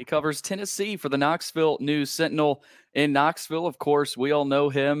Sparks. He covers Tennessee for the Knoxville News Sentinel in Knoxville. Of course, we all know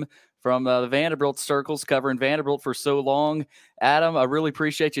him from the Vanderbilt circles, covering Vanderbilt for so long. Adam, I really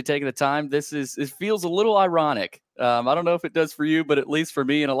appreciate you taking the time. It feels a little ironic. I don't know if it does for you, but at least for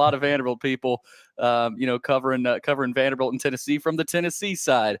me and a lot of Vanderbilt people, covering Vanderbilt and Tennessee from the Tennessee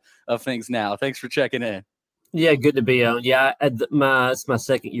side of things now. Thanks for checking in. Yeah, good to be on. Yeah, it's my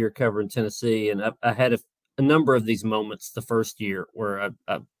second year covering Tennessee, and I had a number of these moments the first year where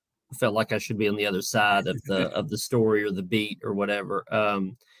I felt like I should be on the other side of the story or the beat or whatever.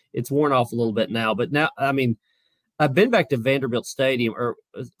 It's worn off a little bit now, but now, I mean, I've been back to Vanderbilt Stadium or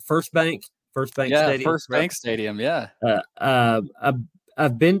First Bank Stadium. First Bank Stadium. Yeah.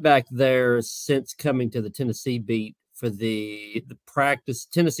 I've been back there since coming to the Tennessee beat for the practice,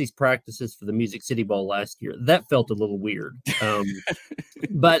 Tennessee's practices for the Music City Bowl last year. That felt a little weird.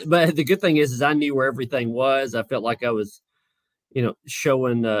 But the good thing is I knew where everything was. I felt like I was,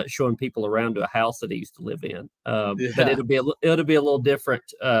 showing people around to a house that I used to live in. But it'll be a little different.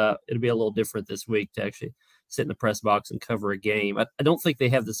 It'll be a little different this week to actually sit in the press box and cover a game. I don't think they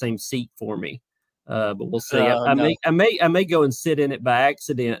have the same seat for me, but we'll see. I may go and sit in it by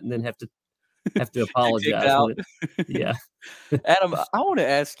accident and then have to apologize. Yeah. Adam, I want to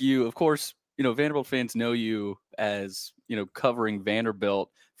ask you, of course, Vanderbilt fans know you as, covering Vanderbilt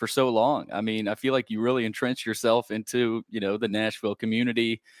for so long. I mean, I feel like you really entrenched yourself into, the Nashville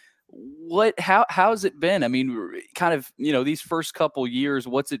community. How has it been? I mean, kind of, these first couple years,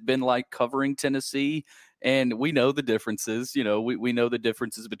 what's it been like covering Tennessee? And we know the differences, we know the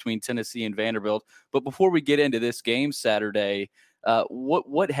differences between Tennessee and Vanderbilt. But before we get into this game Saturday,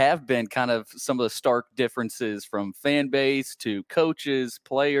 what have been kind of some of the stark differences from fan base to coaches,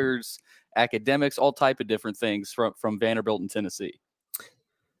 players, academics, all type of different things from Vanderbilt and Tennessee?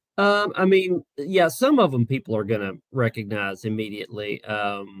 I mean, yeah, some of them people are going to recognize immediately.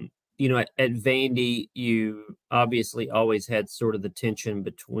 At Vandy, you obviously always had sort of the tension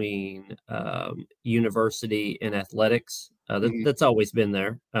between university and athletics. That's always been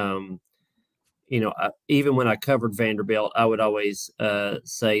there. Even when I covered Vanderbilt, I would always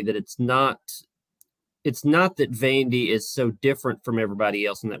say that it's not that Vandy is so different from everybody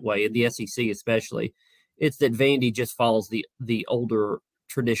else in that way, in the SEC especially. It's that Vandy just follows the older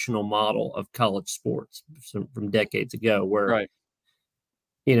traditional model of college sports from decades ago, where right.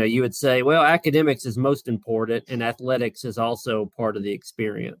 You would say, well, academics is most important and athletics is also part of the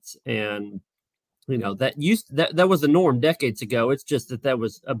experience. And that was the norm decades ago. It's just that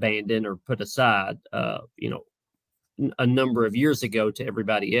was abandoned or put aside, a number of years ago to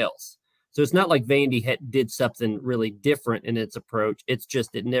everybody else. So it's not like Vandy did something really different in its approach. It's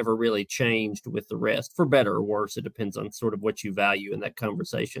just it never really changed with the rest, for better or worse. It depends on sort of what you value in that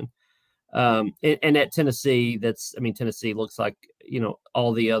conversation. And at Tennessee, Tennessee looks like,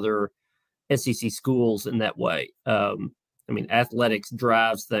 all the other SEC schools in that way. Athletics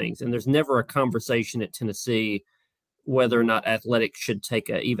drives things, and there's never a conversation at Tennessee whether or not athletics should take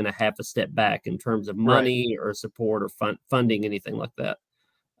even a half a step back in terms of money or support or funding, anything like that.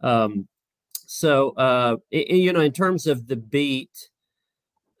 In terms of the beat,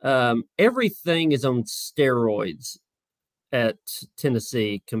 everything is on steroids at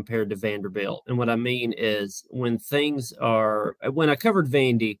Tennessee compared to Vanderbilt. And what I mean is when I covered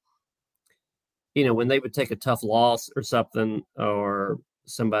Vandy, when they would take a tough loss or something, or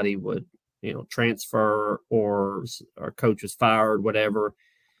somebody would, transfer or our coach was fired, whatever,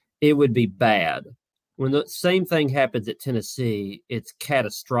 it would be bad. When the same thing happens at Tennessee, it's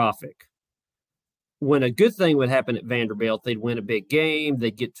catastrophic. when a good thing would happen at Vanderbilt, they'd win a big game,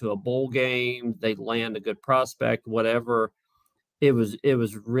 they'd get to a bowl game, they'd land a good prospect, whatever. It was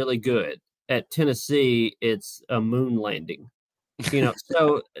really good. At Tennessee, it's a moon landing.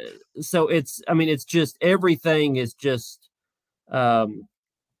 So it's, I mean, it's just everything is just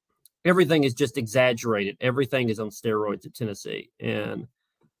exaggerated. Everything is on steroids at Tennessee. And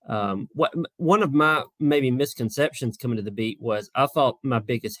one of my maybe misconceptions coming to the beat was I thought my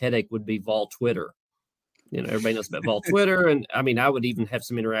biggest headache would be Vol Twitter. Everybody knows about Vol Twitter. And I mean, I would even have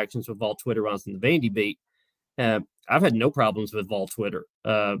some interactions with Vol Twitter when I was in the Vandy beat. I've had no problems with Vol Twitter.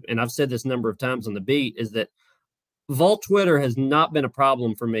 And I've said this a number of times on the beat is that Vol Twitter has not been a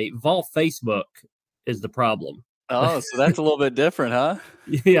problem for me. Vol Facebook is the problem. Oh, so that's a little bit different, huh?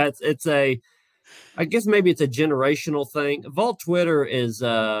 Yeah, I guess maybe it's a generational thing. Vol Twitter is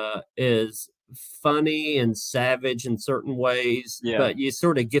funny and savage in certain ways, but you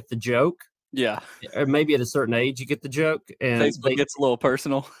sort of get the joke. Yeah. Or maybe at a certain age you get the joke. And Facebook gets a little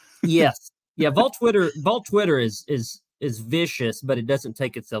personal. Yes. Yeah, Vol Twitter is vicious, but it doesn't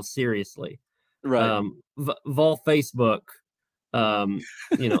take itself seriously. Right. Vol Facebook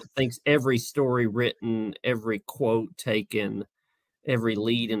thinks every story written, every quote taken, every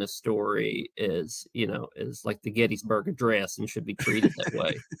lead in a story is like the Gettysburg Address and should be treated that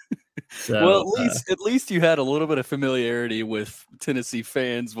way. So, well, at least you had a little bit of familiarity with Tennessee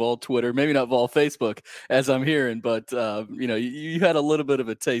fans, Vol Twitter, maybe not Vol Facebook, as I'm hearing, but you had a little bit of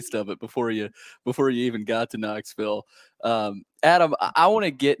a taste of it before you even got to Knoxville. Adam, I want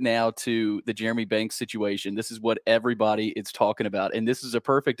to get now to the Jeremy Banks situation. This is what everybody is talking about, and this is a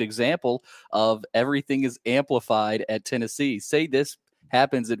perfect example of everything is amplified at Tennessee. Say this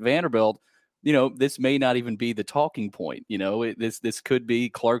happens at Vanderbilt, this may not even be the talking point. This could be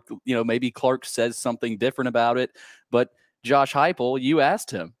Clark. Maybe Clark says something different about it. But Josh Heupel, you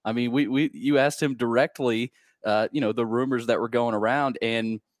asked him. I mean, you asked him directly. The rumors that were going around,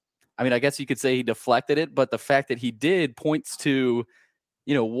 and I mean, I guess you could say he deflected it. But the fact that he did points to,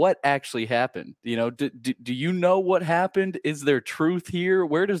 what actually happened. Do you know what happened? Is there truth here?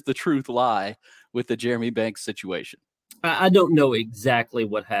 Where does the truth lie with the Jeremy Banks situation? I don't know exactly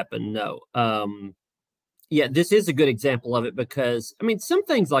what happened. No. Yeah, this is a good example of it because, I mean, some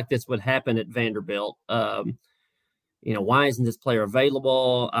things like this would happen at Vanderbilt. Why isn't this player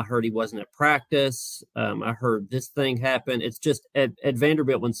available? I heard he wasn't at practice. I heard this thing happen. It's just at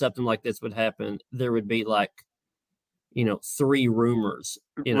Vanderbilt, when something like this would happen, there would be like, 3 rumors.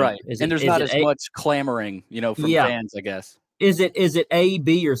 Right. And there's not as much clamoring, from fans, I guess. Is it A,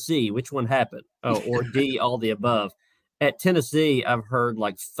 B, or C? Which one happened? Oh, or D, all the above. At Tennessee, I've heard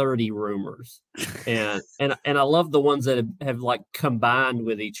like 30 rumors, and I love the ones that have like combined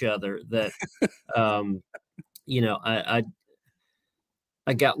with each other. That, I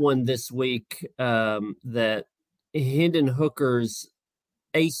got one this week that Hendon Hooker's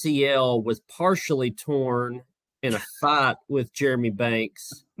ACL was partially torn in a fight with Jeremy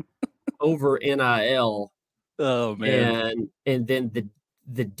Banks over NIL. Oh man! And then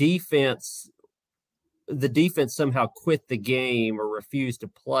the defense somehow quit the game or refused to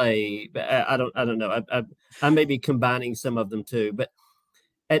play. I don't know. I may be combining some of them too. But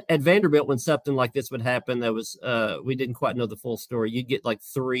at Vanderbilt, when something like this would happen, that was we didn't quite know the full story. You'd get like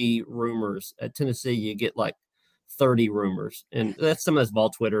 3 rumors. At Tennessee, you get like 30 rumors, and that's some of that's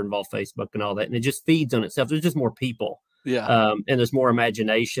Vol Twitter and Vol Facebook and all that, and it just feeds on itself. There's just more people, and there's more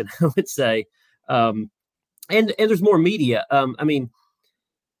imagination, I would say, and there's more media. I mean.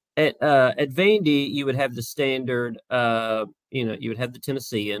 At Vandy, you would have the standard, you would have the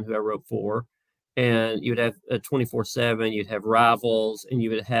Tennessean, who I wrote for, and you would have 24/7, you'd have Rivals, and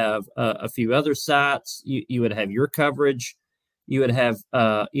you would have a few other sites. You would have your coverage. You would have,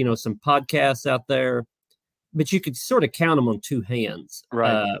 some podcasts out there, but you could sort of count them on 2 hands.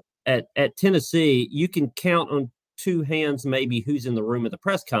 Right. At Tennessee, you can count on 2 hands maybe who's in the room at the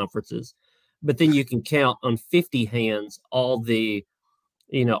press conferences, but then you can count on 50 hands all the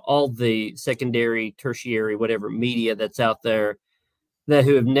secondary, tertiary, whatever media that's out there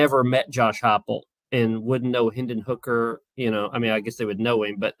who have never met Josh Heupel and wouldn't know Hendon Hooker. I mean, I guess they would know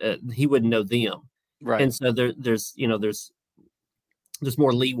him, but he wouldn't know them. Right. And so there's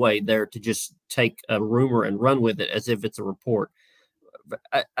more leeway there to just take a rumor and run with it as if it's a report.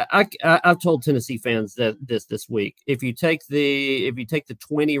 I've told Tennessee fans that this week, if you take the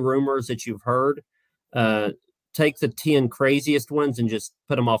 20 rumors that you've heard, take the 10 craziest ones and just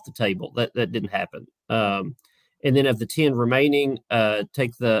put them off the table. That didn't happen. And then of the 10 remaining,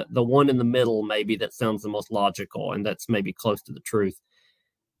 take the one in the middle, maybe that sounds the most logical, and that's maybe close to the truth.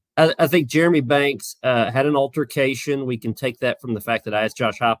 I think Jeremy Banks had an altercation. We can take that from the fact that I asked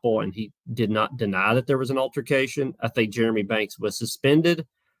Josh Heupel, and he did not deny that there was an altercation. I think Jeremy Banks was suspended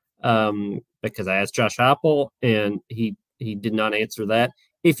because I asked Josh Heupel, and he did not answer that.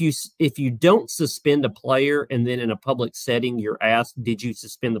 If you don't suspend a player and then in a public setting you're asked, did you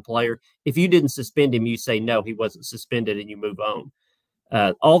suspend the player? If you didn't suspend him, you say no, he wasn't suspended, and you move on.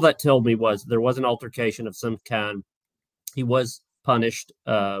 All that told me was there was an altercation of some kind. He was punished,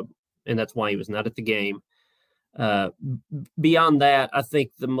 and that's why he was not at the game. Beyond that, I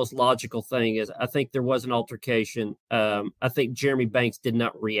think the most logical thing is I think there was an altercation. I think Jeremy Banks did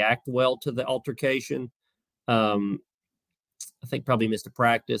not react well to the altercation. I think probably missed a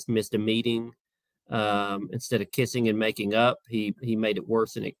practice, missed a meeting. Instead of kissing and making up, he made it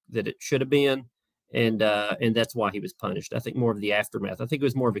worse than it should have been. And that's why he was punished. I think more of the aftermath. I think it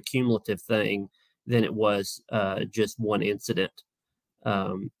was more of a cumulative thing than it was just one incident.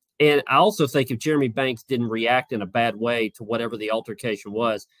 And I also think if Jeremy Banks didn't react in a bad way to whatever the altercation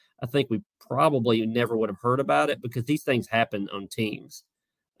was, I think we probably never would have heard about it because these things happen on teams.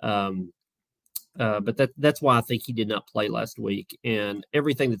 But that's why I think he did not play last week. And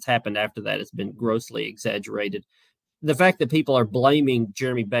everything that's happened after that has been grossly exaggerated. The fact that people are blaming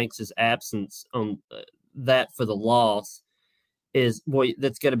Jeremy Banks' absence on that for the loss is, boy,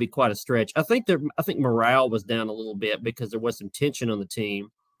 that's going to be quite a stretch. I think morale was down a little bit because there was some tension on the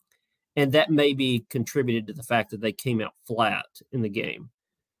team. And that maybe contributed to the fact that they came out flat in the game.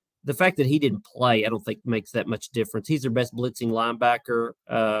 The fact that he didn't play, I don't think makes that much difference. He's their best blitzing linebacker.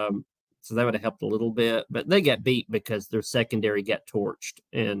 So that would have helped a little bit, but they got beat because their secondary got torched.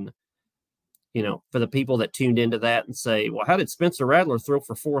 And, for the people that tuned into that and say, well, how did Spencer Rattler throw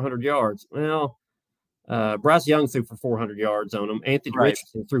for 400 yards? Well, Bryce Young threw for 400 yards on them. Anthony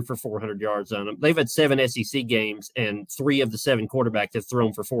Richardson threw for 400 yards on them. They've had 7 SEC games, and 3 of the 7 quarterbacks have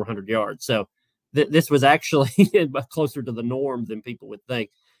thrown for 400 yards. So this was actually closer to the norm than people would think.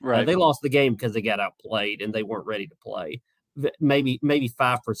 Right. They lost the game because they got outplayed and they weren't ready to play. Maybe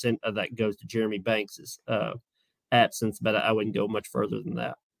 5% of that goes to Jeremy Banks' absence, but I wouldn't go much further than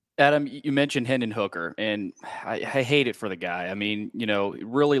that. Adam, you mentioned Hendon Hooker, and I hate it for the guy. I mean,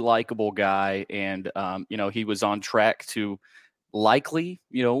 really likable guy, and he was on track to likely,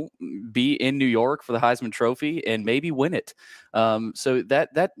 be in New York for the Heisman Trophy and maybe win it. So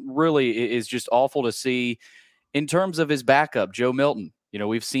that really is just awful to see. In terms of his backup, Joe Milton,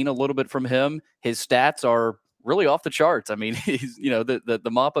 we've seen a little bit from him. His stats are really off the charts. I mean, he's, the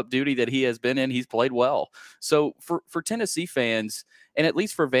mop-up duty that he has been in, he's played well. So for Tennessee fans, and at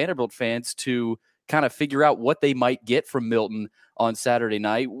least for Vanderbilt fans to kind of figure out what they might get from Milton on Saturday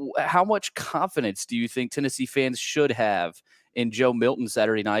night, how much confidence do you think Tennessee fans should have in Joe Milton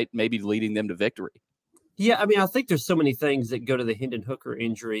Saturday night, maybe leading them to victory? Yeah, I mean, I think there's so many things that go to the Hendon Hooker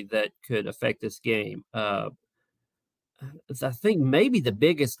injury that could affect this game. I think maybe the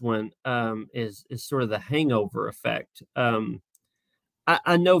biggest one is sort of the hangover effect.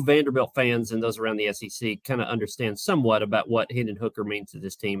 I know Vanderbilt fans and those around the SEC kind of understand somewhat about what Hendon Hooker means to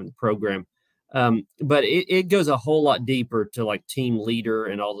this team and the program. But it goes a whole lot deeper to like team leader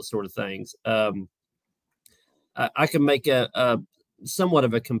and all the sort of things. I can make a somewhat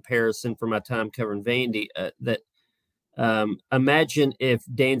of a comparison from my time covering Vandy that imagine if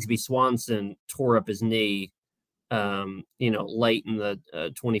Dansby Swanson tore up his knee late in the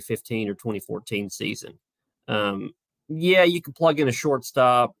 2015 or 2014 season. Yeah, you could plug in a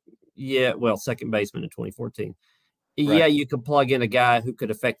shortstop. Yeah, well, second baseman in 2014. Right. Yeah, you could plug in a guy who could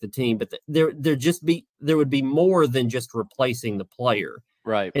affect the team, but there would be more than just replacing the player.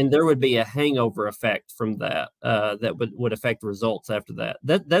 Right. And there would be a hangover effect from that that would affect results after that.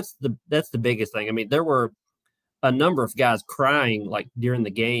 That's the biggest thing. I mean, there were a number of guys crying like during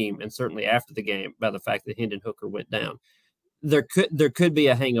the game and certainly after the game about the fact that Hendon Hooker went down. There could be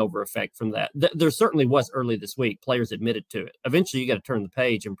a hangover effect from that. There certainly was early this week. Players admitted to it. Eventually, you got to turn the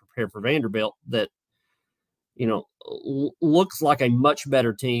page and prepare for Vanderbilt that, looks like a much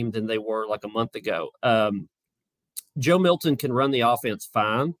better team than they were like a month ago. Joe Milton can run the offense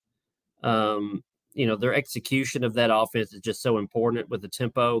fine. Their execution of that offense is just so important with the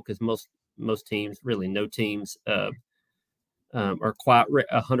tempo because most teams, really no teams, are quite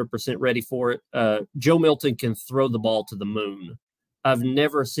 100% ready for it. Joe Milton can throw the ball to the moon. I've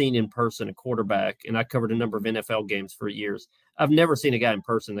never seen in person a quarterback, and I covered a number of NFL games for years. I've never seen a guy in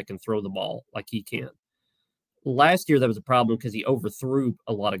person that can throw the ball like he can. Last year, that was a problem because he overthrew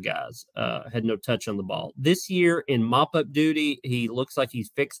a lot of guys, had no touch on the ball. This year, in mop-up duty, he looks like he's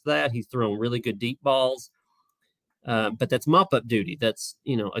fixed that. He's throwing really good deep balls. But that's mop-up duty. That's,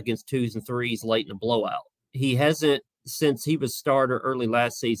 against 2s and 3s late in a blowout. He hasn't since he was starter early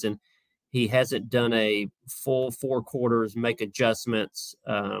last season, he hasn't done a full 4 quarters, make adjustments,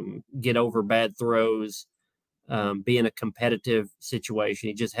 get over bad throws, be in a competitive situation.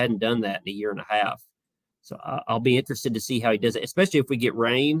 He just hadn't done that in a year and a half. So I'll be interested to see how he does it, especially if we get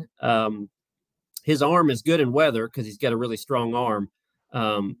rain. His arm is good in weather because he's got a really strong arm,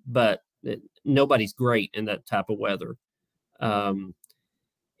 but nobody's great in that type of weather. I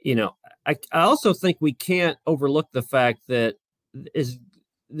also think we can't overlook the fact that this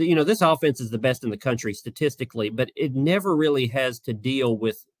offense is the best in the country statistically, but it never really has to deal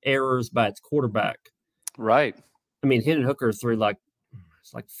with errors by its quarterback. Right. I mean, Hendon Hooker threw like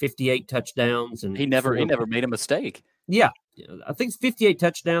 58 touchdowns, and he never made a mistake. Yeah. I think it's 58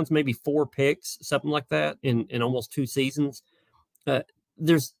 touchdowns, maybe 4 picks, something like that in almost 2 seasons.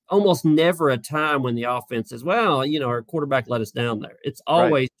 There's almost never a time when the offense is, our quarterback let us down there. It's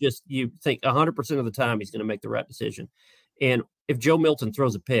always just, you think 100% of the time he's going to make the right decision. And if Joe Milton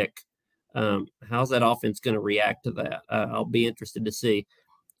throws a pick, how's that offense going to react to that? I'll be interested to see.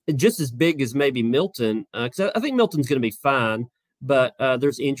 Just as big as maybe Milton, because I think Milton's going to be fine, but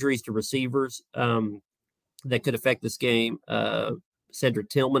there's injuries to receivers that could affect this game. Cedric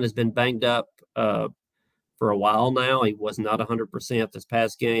Tillman has been banged up for a while now. He was not 100% this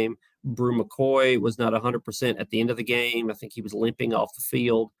past game. Brew McCoy was not 100% at the end of the game. I think he was limping off the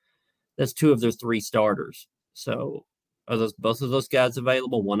field. That's 2 of their 3 starters. So are both of those guys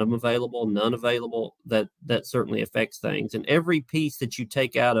available? One of them available? None available? That certainly affects things. And every piece that you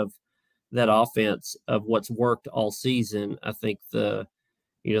take out of that offense of what's worked all season, I think the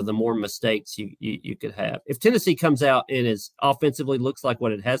more mistakes you could have. If Tennessee comes out and is offensively looks like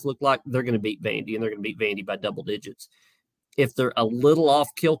what it has looked like, they're going to beat Vandy, and they're going to beat Vandy by double digits. If they're a little off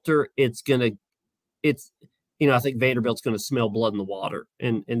kilter, I think Vanderbilt's going to smell blood in the water,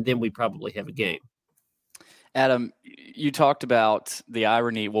 and then we probably have a game. Adam, you talked about the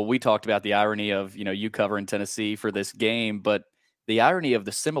irony. Well, we talked about the irony of, you covering Tennessee for this game, but the irony of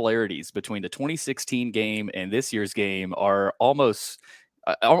the similarities between the 2016 game and this year's game are almost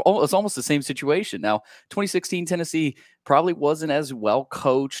the same situation. Now, 2016 Tennessee probably wasn't as well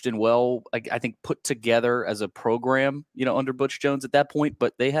coached and well, I think, put together as a program, under Butch Jones at that point,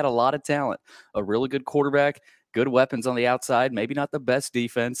 but they had a lot of talent, a really good quarterback, good weapons on the outside, maybe not the best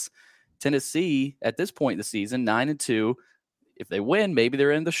defense. Tennessee at this point in the season, 9-2. If they win, maybe they're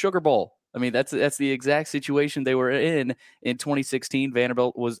in the Sugar Bowl. I mean, that's the exact situation they were in 2016.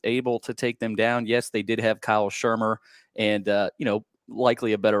 Vanderbilt was able to take them down. Yes, they did have Kyle Shermer and,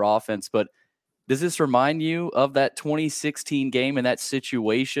 likely a better offense. But does this remind you of that 2016 game and that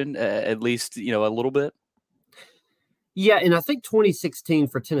situation, at least, a little bit? Yeah, and I think 2016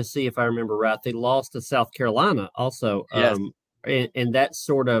 for Tennessee, if I remember right, they lost to South Carolina also. Yes. And that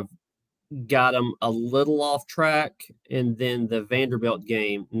sort of got them a little off track, and then the Vanderbilt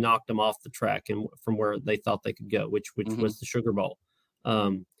game knocked them off the track and from where they thought they could go, which was the Sugar Bowl.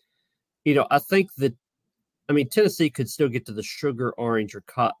 I think that, Tennessee could still get to the sugar, orange, or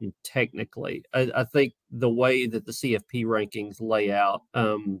cotton technically. I think the way that the CFP rankings lay out,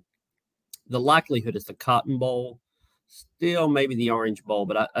 the likelihood is the Cotton Bowl, still maybe the Orange Bowl,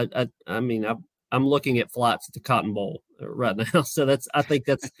 but I'm looking at flights at the Cotton Bowl right now, so I think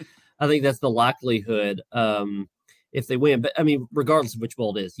that's the likelihood if they win. But regardless of which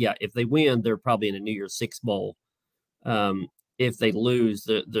bowl it is, if they win, they're probably in a New Year's Six bowl. If they lose,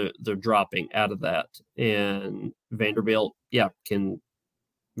 they're dropping out of that. And Vanderbilt,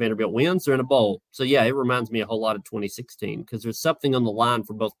 Vanderbilt wins, they're in a bowl. So it reminds me a whole lot of 2016 because there's something on the line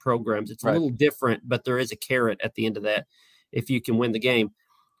for both programs. It's a little different, but there is a carrot at the end of that if you can win the game.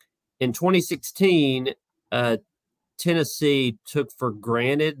 In 2016, Tennessee took for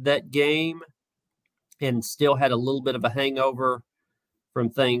granted that game and still had a little bit of a hangover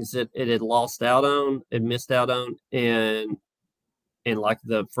from things that it had lost out on and missed out on. And like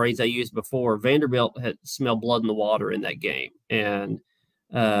the phrase I used before, Vanderbilt had smelled blood in the water in that game. And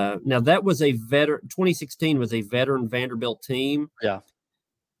now that was 2016 was a veteran Vanderbilt team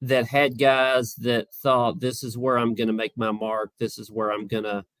that had guys that thought, this is where I'm going to make my mark. This is where I'm going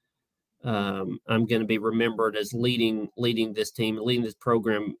to be remembered as leading this team, leading this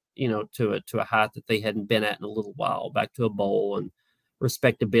program, to a height that they hadn't been at in a little while, back to a bowl and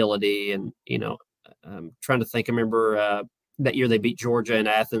respectability. And, I'm trying to think, I remember that year they beat Georgia in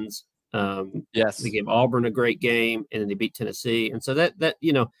Athens. Yes. They gave Auburn a great game, and then they beat Tennessee. And so that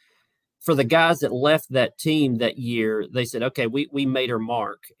for the guys that left that team that year, they said, okay, we made our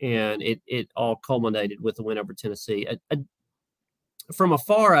mark, and it all culminated with the win over Tennessee. From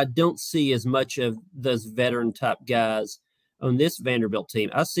afar, I don't see as much of those veteran type guys on this Vanderbilt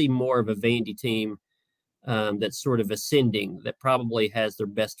team. I see more of a Vandy team that's sort of ascending, that probably has their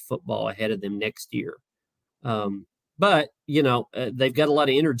best football ahead of them next year. But, they've got a lot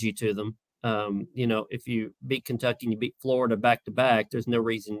of energy to them. If you beat Kentucky and you beat Florida back-to-back, there's no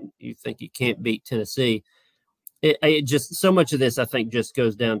reason you think you can't beat Tennessee. It just, so much of this, I think, just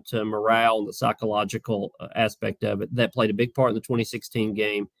goes down to morale and the psychological aspect of it. That played a big part in the 2016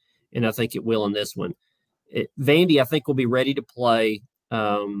 game, and I think it will in this one. Vandy, I think, will be ready to play,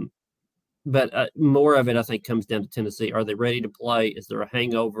 but more of it, I think, comes down to Tennessee. Are they ready to play? Is there a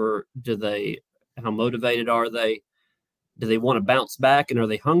hangover? How motivated are they? Do they want to bounce back, and are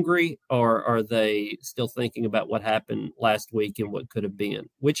they hungry, or are they still thinking about what happened last week and what could have been?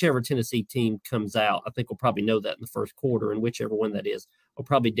 Whichever Tennessee team comes out, I think we'll probably know that in the first quarter, and whichever one that is will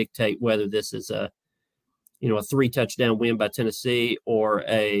probably dictate whether this is a 3-touchdown win by Tennessee or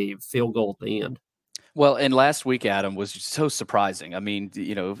a field goal at the end. Well, and last week, Adam, was so surprising. I mean,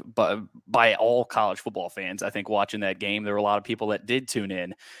 by all college football fans, I think watching that game, there were a lot of people that did tune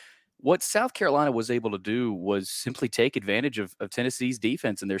in. What South Carolina was able to do was simply take advantage of Tennessee's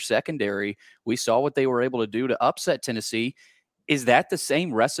defense and their secondary. We saw what they were able to do to upset Tennessee. Is that the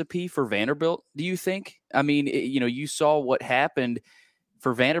same recipe for Vanderbilt, do you think? I mean, you saw what happened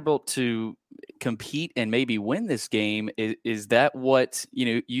for Vanderbilt to compete and maybe win this game. Is that what,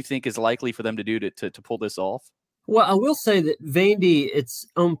 you think is likely for them to do to pull this off? Well, I will say that Vandy, it's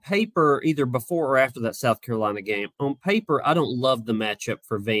on paper, either before or after that South Carolina game. On paper, I don't love the matchup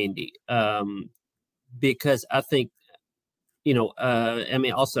for Vandy because I think,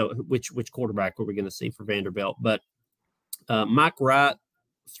 also which quarterback are we going to see for Vanderbilt? But Mike Wright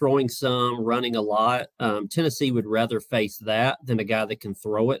throwing some, running a lot. Tennessee would rather face that than a guy that can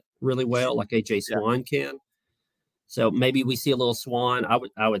throw it really well, like A.J. Swan can. So maybe we see a little Swan. I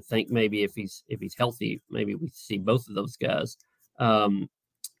would think maybe if he's healthy, maybe we see both of those guys.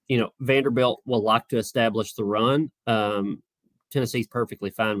 Vanderbilt will like to establish the run. Tennessee's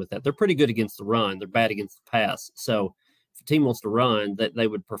perfectly fine with that. They're pretty good against the run. They're bad against the pass. So if a team wants to run, that they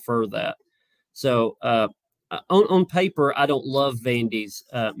would prefer that. So on paper, I don't love Vandy's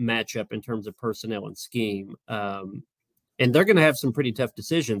matchup in terms of personnel and scheme. And they're going to have some pretty tough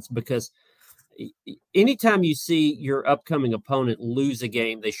decisions because anytime you see your upcoming opponent lose a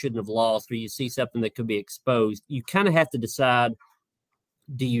game they shouldn't have lost, or you see something that could be exposed, you kind of have to decide,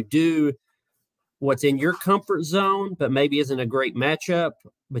 do you do what's in your comfort zone, but maybe isn't a great matchup,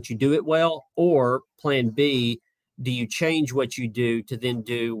 but you do it well? Or plan B, do you change what you do to then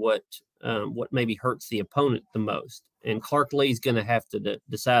do what maybe hurts the opponent the most? And Clark Lee's going to have to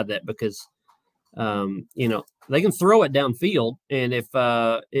decide that because, they can throw it downfield. And if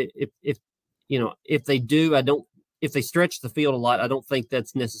they do, if they stretch the field a lot, I don't think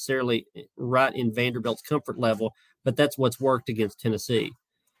that's necessarily right in Vanderbilt's comfort level, but that's what's worked against Tennessee.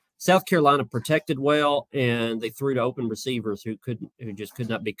 South Carolina protected well, and they threw to open receivers who just could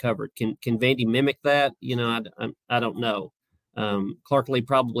not be covered. Can Vandy mimic that? I don't know. Clark Lee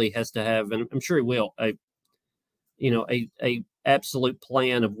probably has to have, and I'm sure he will, a absolute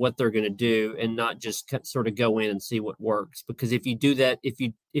plan of what they're going to do, and not just sort of go in and see what works. Because if you do that, if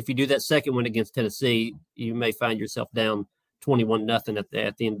you do that second one against Tennessee, you may find yourself down 21-0 at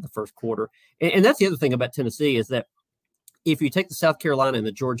the end of the first quarter. And that's the other thing about Tennessee, is that if you take the South Carolina and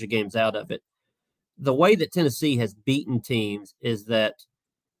the Georgia games out of it, the way that Tennessee has beaten teams is that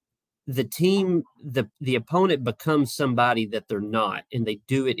the opponent becomes somebody that they're not, and they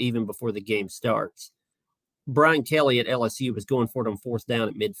do it even before the game starts. Brian Kelly at LSU was going for it on 4th down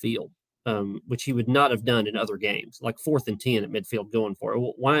at midfield, which he would not have done in other games, like 4th and 10 at midfield going for it.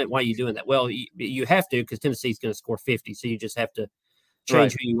 Well, why are you doing that? Well, you have to, because Tennessee's going to score 50, so you just have to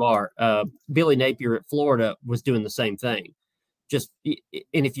change who you are. Billy Napier at Florida was doing the same thing.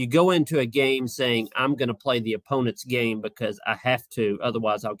 And if you go into a game saying, I'm going to play the opponent's game because I have to,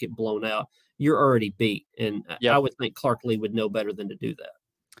 otherwise I'll get blown out, you're already beat. And I would think Clark Lee would know better than to do that.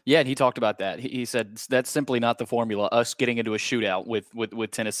 Yeah, and he talked about that. He said that's simply not the formula, us getting into a shootout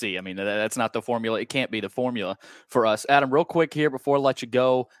with Tennessee. I mean, that's not the formula. It can't be the formula for us. Adam, real quick here before I let you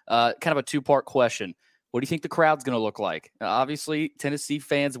go, kind of a two-part question. What do you think the crowd's going to look like? Obviously, Tennessee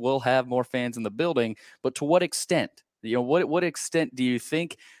fans will have more fans in the building, but to what extent? What extent do you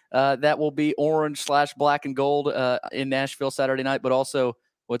think that will be orange/black and gold in Nashville Saturday night? But also,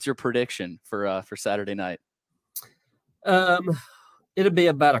 what's your prediction for Saturday night? It'll be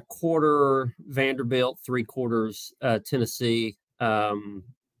about a quarter Vanderbilt, 3/4 Tennessee.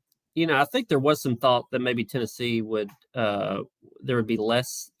 I think there was some thought that maybe Tennessee there would be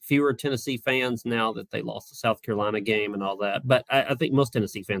fewer Tennessee fans now that they lost the South Carolina game and all that. But I think most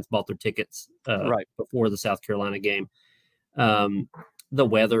Tennessee fans bought their tickets before the South Carolina game. the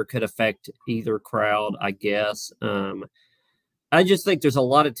weather could affect either crowd, I guess. I just think there's a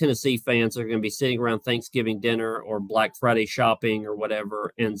lot of Tennessee fans that are going to be sitting around Thanksgiving dinner or Black Friday shopping or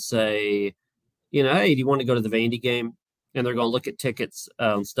whatever and say, hey, do you want to go to the Vandy game? And they're going to look at tickets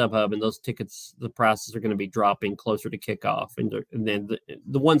on StubHub, and those tickets, the prices are going to be dropping closer to kickoff. And then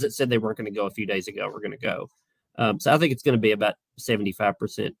the ones that said they weren't going to go a few days ago are going to go. So I think it's going to be about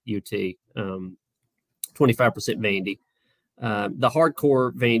 75% UT, 25% Vandy. The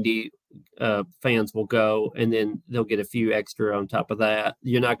hardcore Vandy fans will go, and then they'll get a few extra on top of that.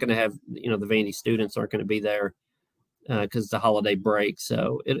 You're not going to have, the Vandy students aren't going to be there because it's a holiday break.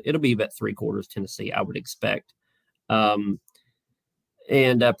 So it'll be about 3/4 Tennessee, I would expect.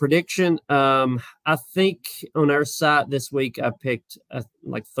 Prediction, I think on our site this week, I picked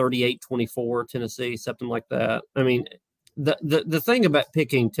like 38-24 Tennessee, something like that. I mean, the thing about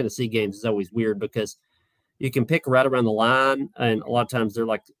picking Tennessee games is always weird because you can pick right around the line, and a lot of times they're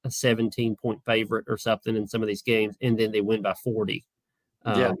like a 17-point favorite or something in some of these games, and then they win by 40.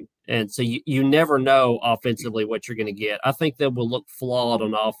 And so you never know offensively what you're going to get. I think they will look flawed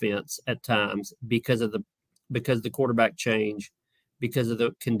on offense at times because of the quarterback change, because of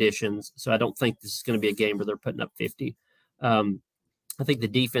the conditions. So I don't think this is going to be a game where they're putting up 50. I think the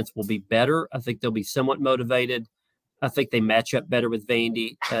defense will be better. I think they'll be somewhat motivated. I think they match up better with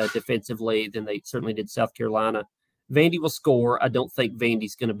Vandy defensively than they certainly did South Carolina. Vandy will score. I don't think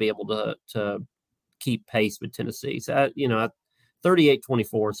Vandy's going to be able to keep pace with Tennessee. So,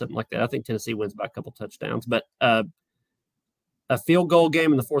 38-24, something like that. I think Tennessee wins by a couple touchdowns. But a field goal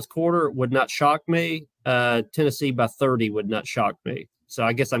game in the fourth quarter would not shock me. Tennessee by 30 would not shock me. So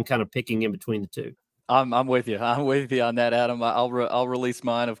I guess I'm kind of picking in between the two. I'm with you. I'm with you on that, Adam. I'll release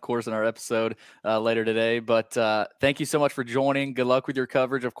mine, of course, in our episode later today. But thank you so much for joining. Good luck with your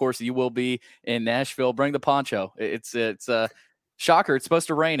coverage. Of course, you will be in Nashville. Bring the poncho. It's shocker. It's supposed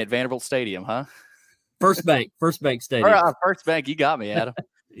to rain at Vanderbilt Stadium, huh? First Bank Stadium. First Bank. You got me, Adam.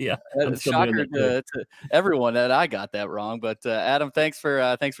 Yeah, shocker to everyone that I got that wrong. But Adam, thanks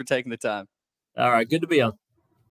for taking the time. All right, good to be on.